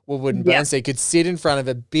life Woodward and Bernstein, could sit in front of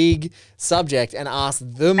a big subject and ask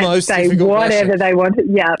the most difficult whatever question. they wanted.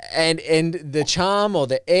 Yeah. And the charm or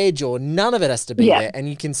the edge or none of it has to be there. And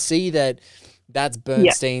you can see that that's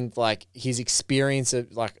Bernstein, like his experience of,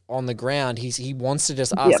 like, on the ground. He wants to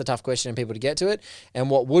just ask the tough question and people to get to it. And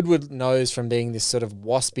what Woodward knows from being this sort of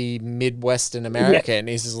waspy Midwestern American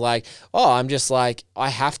is like, I'm just like, I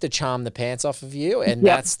have to charm the pants off of you, and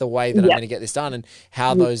that's the way that I'm going to get this done. And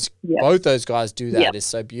how both those guys do that is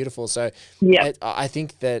so beautiful. So I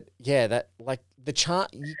think that that, like, the charm,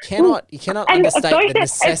 you cannot understate the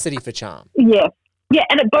necessity for charm. Yeah,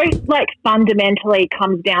 and it both, like, fundamentally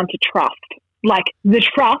comes down to trust. Like, the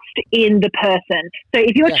trust in the person. So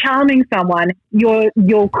if you're charming someone,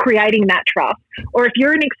 you're creating that trust. Or if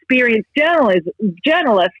you're an experienced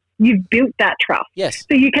journalist, you've built that trust. Yes.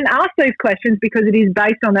 So you can ask those questions because it is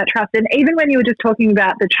based on that trust. And even when you were just talking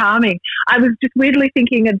about the charming, I was just weirdly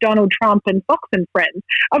thinking of Donald Trump and Fox and Friends.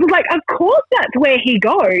 I was like, of course that's where he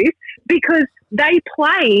goes, because they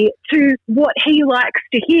play to what he likes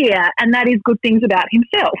to hear, and that is good things about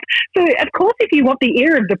himself. So, of course, if you want the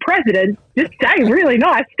ear of the president, just say really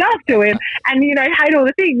nice stuff to him and, hate all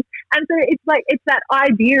the things. And so it's like, it's that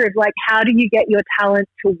idea of, like, how do you get your talent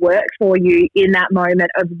to work for you in that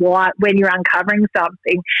moment of when you're uncovering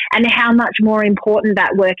something, and how much more important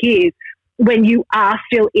that work is when you are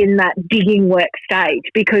still in that digging work stage,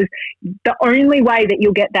 because the only way that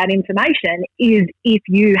you'll get that information is if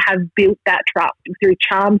you have built that trust through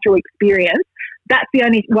charm, through experience. That's the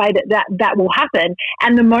only way that will happen.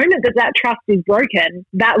 And the moment that trust is broken,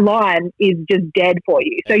 that line is just dead for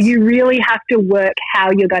you. So you really have to work how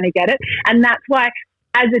you're going to get it. And that's why,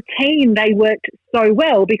 as a team, they worked so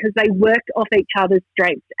well, because they worked off each other's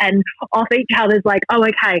strengths and off each other's, like, oh,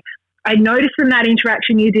 okay, I noticed from that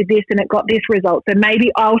interaction you did this and it got this result. So maybe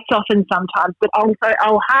I'll soften sometimes, but also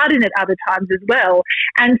I'll harden it other times as well.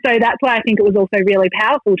 And so that's why I think it was also really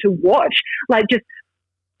powerful to watch, like, just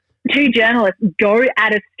two journalists go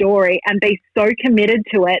at a story and be so committed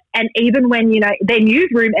to it. And even when, their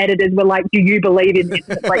newsroom editors were like, do you believe in this?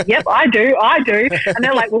 And it's like, yep, I do. And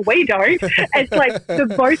they're like, well, we don't. It's like the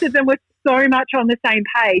both of them were so much on the same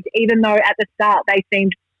page, even though at the start they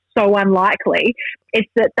seemed so unlikely. It's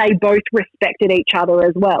that they both respected each other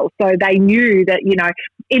as well. So they knew that,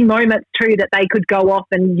 in moments too, that they could go off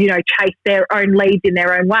and, chase their own leads in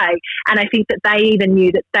their own way. And I think that they even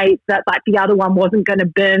knew that like the other one wasn't going to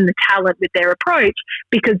burn the talent with their approach,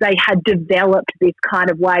 because they had developed this kind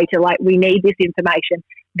of way to, like, we need this information.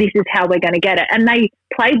 This is how we're going to get it. And they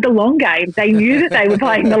played the long game. They knew that they were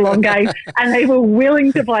playing the long game, and they were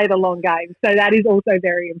willing to play the long game. So that is also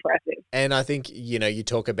very impressive. And I think, you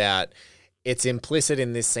talk about, it's implicit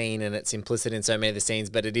in this scene and it's implicit in so many of the scenes,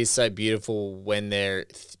 but it is so beautiful when you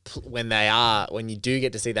do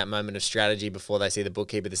get to see that moment of strategy before they see the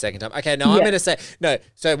bookkeeper the second time. Okay, no, I'm going to say, no,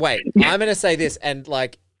 so wait, I'm going to say this, and,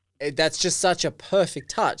 like, that's just such a perfect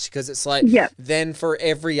touch, because it's like, then for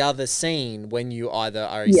every other scene, when you either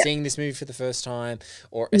are seeing this movie for the first time,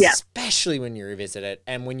 or especially when you revisit it,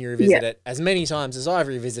 and when you revisit it as many times as I've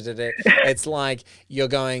revisited it, it's like you're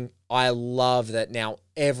going, I love that now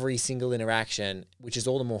every single interaction, which is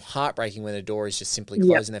all the more heartbreaking when the door is just simply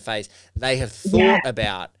closed in their face, they have thought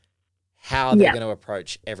about how they're going to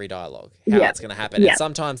approach every dialogue, how it's going to happen. And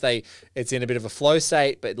sometimes it's in a bit of a flow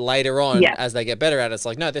state, but later on, as they get better at it, it's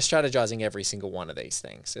like, no, they're strategizing every single one of these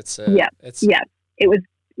things. It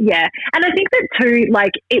Yeah. And I think that too,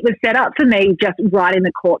 like, it was set up for me just right in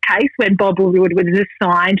the court case when Bob Woodward was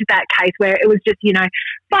assigned that case where it was just,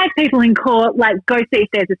 5 people in court, like, go see if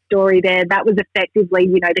there's a story there. That was effectively,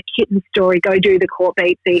 the kitten story, go do the court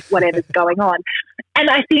beat, see whatever's going on. And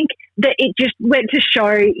I think that it just went to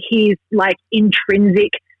show his, like,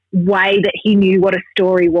 intrinsic way that he knew what a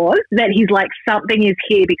story was, that he's like, something is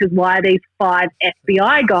here because why are these 5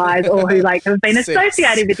 FBI guys or who like have been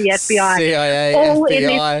associated with the FBI CIA, all FBI, in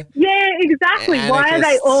this? Yeah, exactly.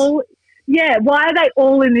 anarchists. Why are they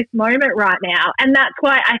all in this moment right now? And that's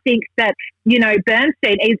why I think that,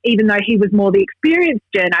 Bernstein, even though he was more the experienced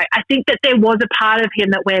journo, I think that there was a part of him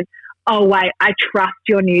that went, oh, wait, I trust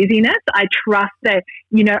your newsiness. I trust that,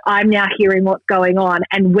 I'm now hearing what's going on,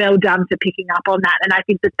 and well done for picking up on that. And I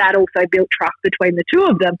think that also built trust between the two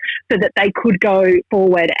of them so that they could go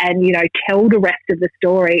forward and, tell the rest of the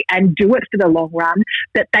story and do it for the long run,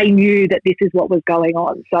 that they knew that this is what was going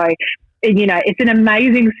on. So, it's an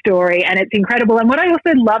amazing story and it's incredible. And what I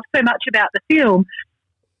also love so much about the film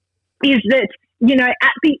is that,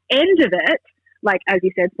 at the end of it, like, as you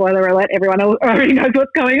said, spoiler alert, everyone already knows what's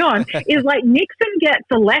going on, is like Nixon gets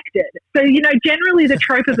elected. So, generally the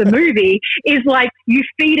trope of the movie is like you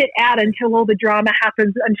feed it out until all the drama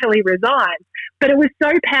happens until he resigns. But it was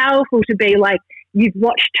so powerful to be like, you've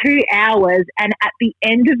watched 2 hours and at the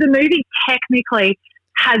end of the movie, technically,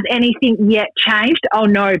 has anything yet changed? Oh,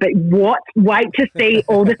 no, but what? Wait to see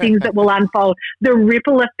all the things that will unfold, the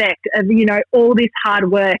ripple effect of, all this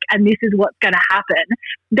hard work, and this is what's going to happen.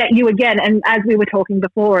 That you, again, and as we were talking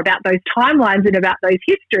before about those timelines and about those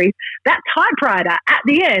histories, that typewriter at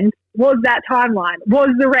the end was that timeline, was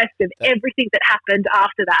the rest of everything that happened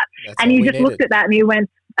after that. And you just looked at that and you went,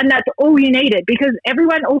 and that's all you needed, because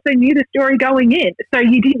everyone also knew the story going in. So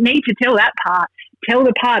you didn't need to tell that part. Tell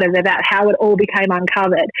the part of about how it all became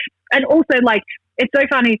uncovered. And also, like, it's so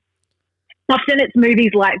funny. Often it's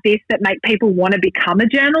movies like this that make people want to become a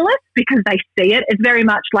journalist because they see it. It's very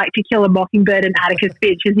much like To Kill a Mockingbird and Atticus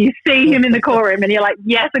Finch, as you see him in the courtroom and you're like,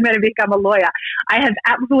 yes, I'm going to become a lawyer. I have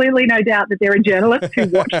absolutely no doubt that there are journalists who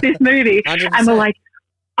watch this movie 100%. And were like,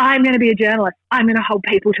 I'm going to be a journalist. I'm going to hold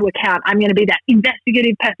people to account. I'm going to be that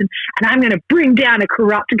investigative person, and I'm going to bring down a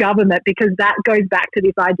corrupt government, because that goes back to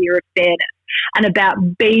this idea of fairness and about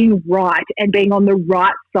being right and being on the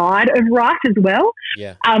right side of right as well.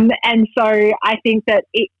 Yeah. And so I think that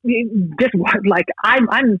it just was like, I'm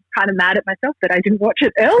kind of mad at myself that I didn't watch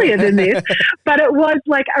it earlier than this, but it was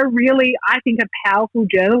like a really, I think, a powerful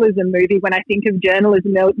journalism movie. When I think of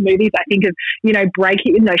journalism movies, I think of,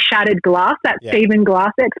 Shattered Glass, that Stephen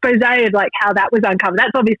Glass expose of like how that was uncovered.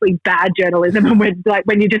 That's obviously bad journalism, and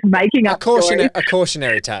when you're just making up a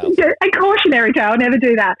cautionary tale. A cautionary tale, never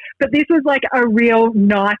do that. But this was like a real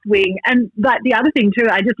nice wing. And like the other thing too,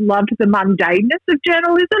 I just loved the mundaneness of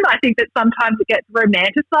journalism. I think that sometimes it gets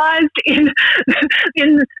romanticized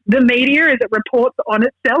in the media as it reports on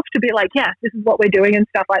itself to be like, yes, this is what we're doing and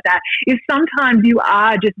stuff like that. Is sometimes you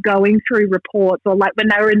are just going through reports, or like when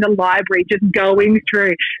they were in the library, just going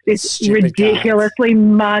through this stupid ridiculously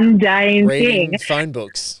mundane reading thing. Phone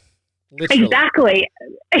books. Literally.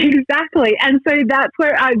 Exactly. And so that's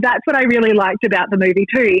what I really liked about the movie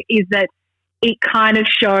too, is that it kind of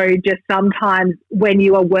showed just sometimes when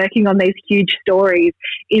you are working on these huge stories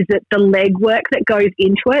is that the legwork that goes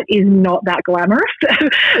into it is not that glamorous.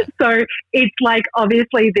 So it's like,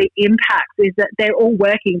 obviously the impact is that they're all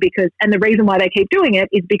working and the reason why they keep doing it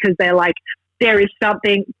is because they're like, there is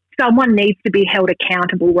someone needs to be held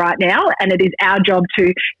accountable right now, and it is our job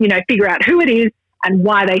to, figure out who it is and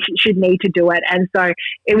why they should need to do it. And so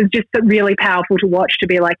it was just really powerful to watch, to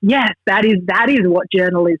be like, yes, that is what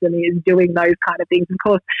journalism is, doing those kind of things. Of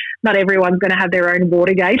course, not everyone's going to have their own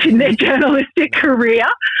Watergate in their journalistic career,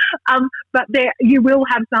 but you will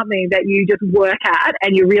have something that you just work at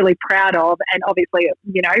and you're really proud of, and obviously,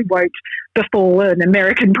 won't befall an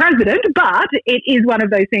American president, but it is one of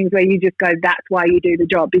those things where you just go, that's why you do the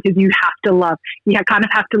job, because you kind of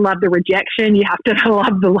have to love the rejection, you have to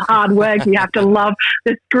love the hard work, you have to love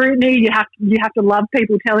the scrutiny, you have to love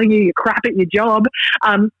people telling you you're crap at your job.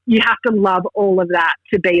 You have to love all of that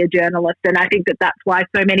to be a journalist, and I think that that's why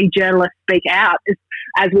so many journalists speak out,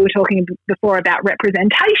 as we were talking before about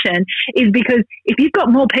representation, is because if you've got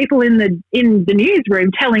more people in the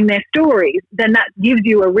newsroom telling their stories, then that gives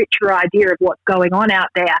you a richer idea of what's going on out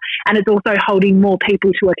there, and it's also holding more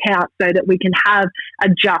people to account so that we can have a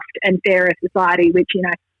just and fairer society, which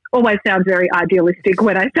always sounds very idealistic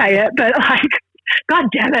when I say it, but like, God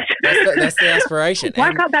damn it. That's the aspiration.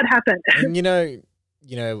 Why can't that happen? And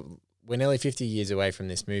we're nearly 50 years away from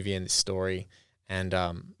this movie and this story, And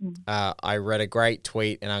I read a great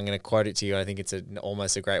tweet, and I'm going to quote it to you. I think it's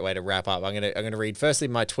almost a great way to wrap up. I'm going to read firstly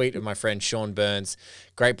my tweet of my friend Sean Burns,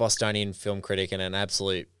 great Bostonian film critic and an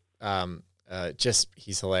absolute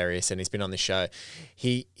he's hilarious, and he's been on the show.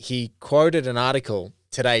 He quoted an article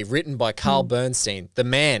today written by Carl Bernstein, the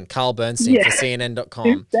man Carl Bernstein for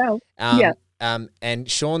CNN.com.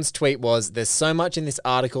 And Sean's tweet was, "There's so much in this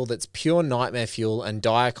article that's pure nightmare fuel and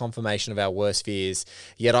dire confirmation of our worst fears,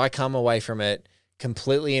 yet I come away from it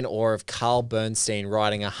completely in awe of Carl Bernstein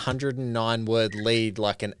writing a 109-word lead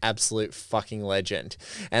like an absolute fucking legend."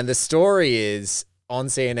 And the story is, on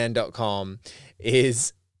CNN.com,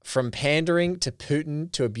 is from pandering to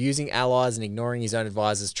Putin to abusing allies and ignoring his own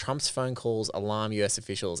advisors, Trump's phone calls alarm U.S.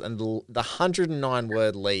 officials. And the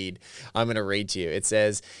 109-word lead I'm going to read to you. It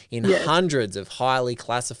says, in hundreds of highly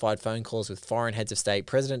classified phone calls with foreign heads of state,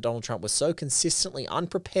 President Donald Trump was so consistently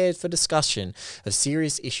unprepared for discussion of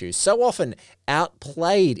serious issues, so often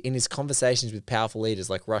outplayed in his conversations with powerful leaders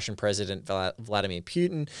like Russian President Vladimir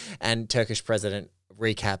Putin and Turkish President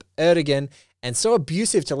Recep Erdogan, and so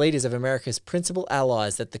abusive to leaders of America's principal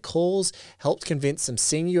allies that the calls helped convince some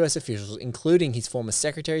senior U.S. officials, including his former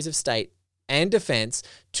secretaries of state and defense,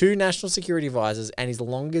 2 national security advisors, and his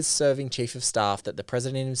longest-serving chief of staff, that the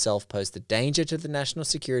president himself posed a danger to the national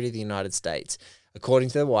security of the United States, according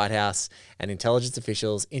to the White House and intelligence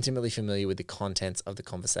officials intimately familiar with the contents of the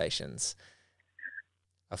conversations.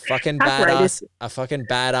 A fucking badass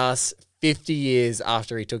 50 years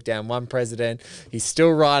after he took down one president, he's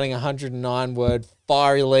still writing 109-word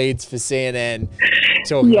fiery leads for CNN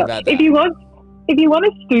talking about that. If you want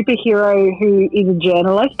a superhero who is a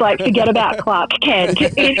journalist, like, forget about Clark Kent.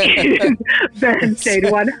 It is Bernstein,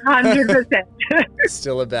 100%.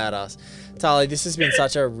 Still a badass. Tali, this has been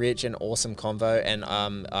such a rich and awesome convo, and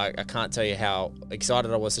I can't tell you how excited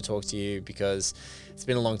I was to talk to you, because it's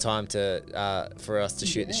been a long time for us to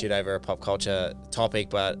shoot the shit over a pop culture topic,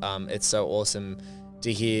 but it's so awesome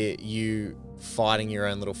to hear you fighting your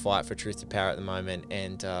own little fight for truth to power at the moment,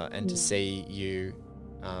 and to see you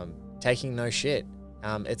taking no shit.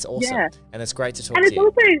 It's awesome, and it's great to talk to you. And it's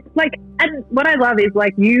also, like, and what I love is,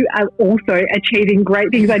 like, you are also achieving great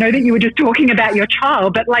things. I know that you were just talking about your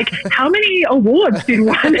child, but, like, how many awards did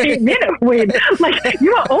 1 Heat Minute win? Like,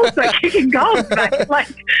 you are also kicking goals, mate. Like,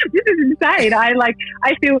 this is insane. I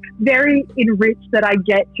feel very enriched that I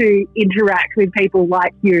get to interact with people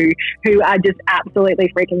like you who are just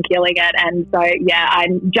absolutely freaking killing it. And so, yeah,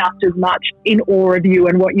 I'm just as much in awe of you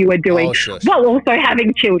and what you are doing, while also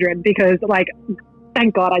having children, because, like,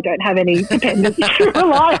 thank God I don't have any dependents to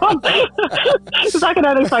rely on, because I can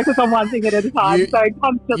only focus on one thing at a time. So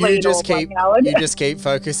constantly you just keep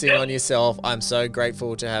focusing on yourself. I'm so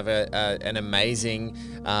grateful to have an amazing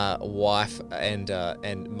wife and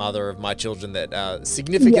mother of my children that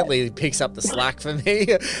significantly picks up the slack for me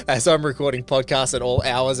as I'm recording podcasts at all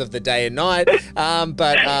hours of the day and night.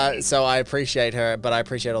 So I appreciate her, but I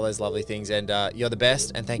appreciate all those lovely things, and you're the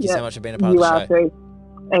best. And thank you so much for being a part of the show. You are too.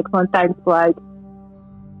 Excellent. Thanks, Blake.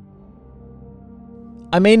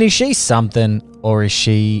 I mean, is she something or is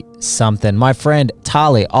she something? My friend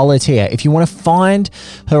Tali Olatia, if you want to find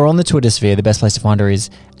her on the Twitter sphere, the best place to find her is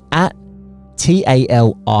at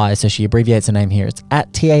TALI. So she abbreviates her name here. It's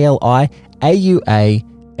at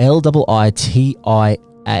TALIAUALIITIA.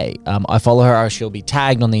 I follow her. She'll be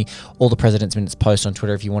tagged on the All the President's Minutes post on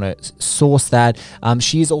Twitter if you want to source that.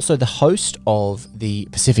 She is also the host of the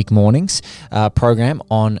Pacific Mornings program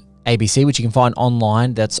on ABC, which you can find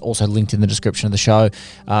online. That's also linked in the description of the show.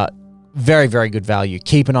 Very, very good value.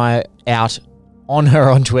 Keep an eye out on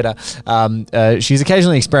her on Twitter. She's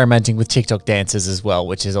occasionally experimenting with TikTok dances as well,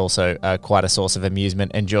 which is also quite a source of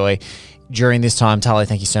amusement and joy during this time. Tali,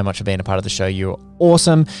 thank you so much for being a part of the show. You're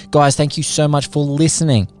awesome. Guys, thank you so much for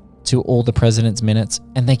listening to All the President's Minutes,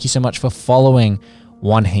 and thank you so much for following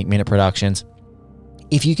 1 Heat Minute Productions.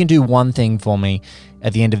 If you can do one thing for me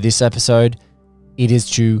at the end of this episode, it is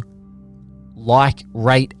to like,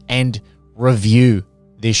 rate, and review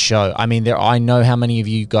this show. I mean, I know how many of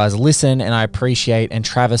you guys listen, and I appreciate, and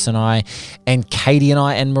Travis and I, and Katie and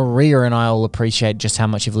I, and Maria and I all appreciate just how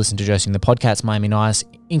much you've listened to Josie and the Podcast, Miami Nice,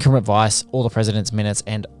 Increment Vice, All the President's Minutes,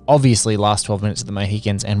 and obviously Last 12 Minutes of the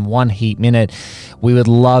Mohicans, and 1 Heat Minute. We would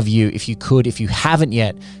love you if you could, if you haven't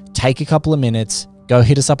yet, take a couple of minutes, go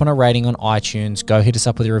hit us up on a rating on iTunes, go hit us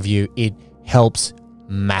up with a review. It helps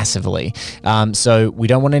massively. So we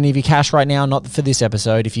don't want any of your cash right now, not for this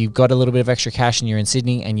episode. If you've got a little bit of extra cash and you're in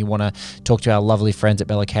Sydney and you want to talk to our lovely friends at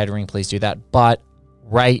Bella Catering, please do that. But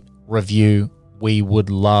rate, review, we would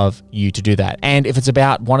love you to do that. And if it's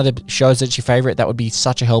about one of the shows that's your favorite, that would be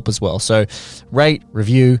such a help as well. So rate,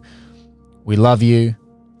 review, we love you.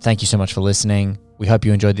 Thank you so much for listening. We hope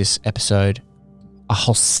you enjoyed this episode. A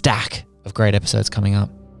whole stack of great episodes coming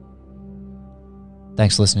up.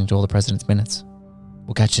 Thanks for listening to All the President's Minutes.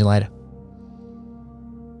 We'll catch you later.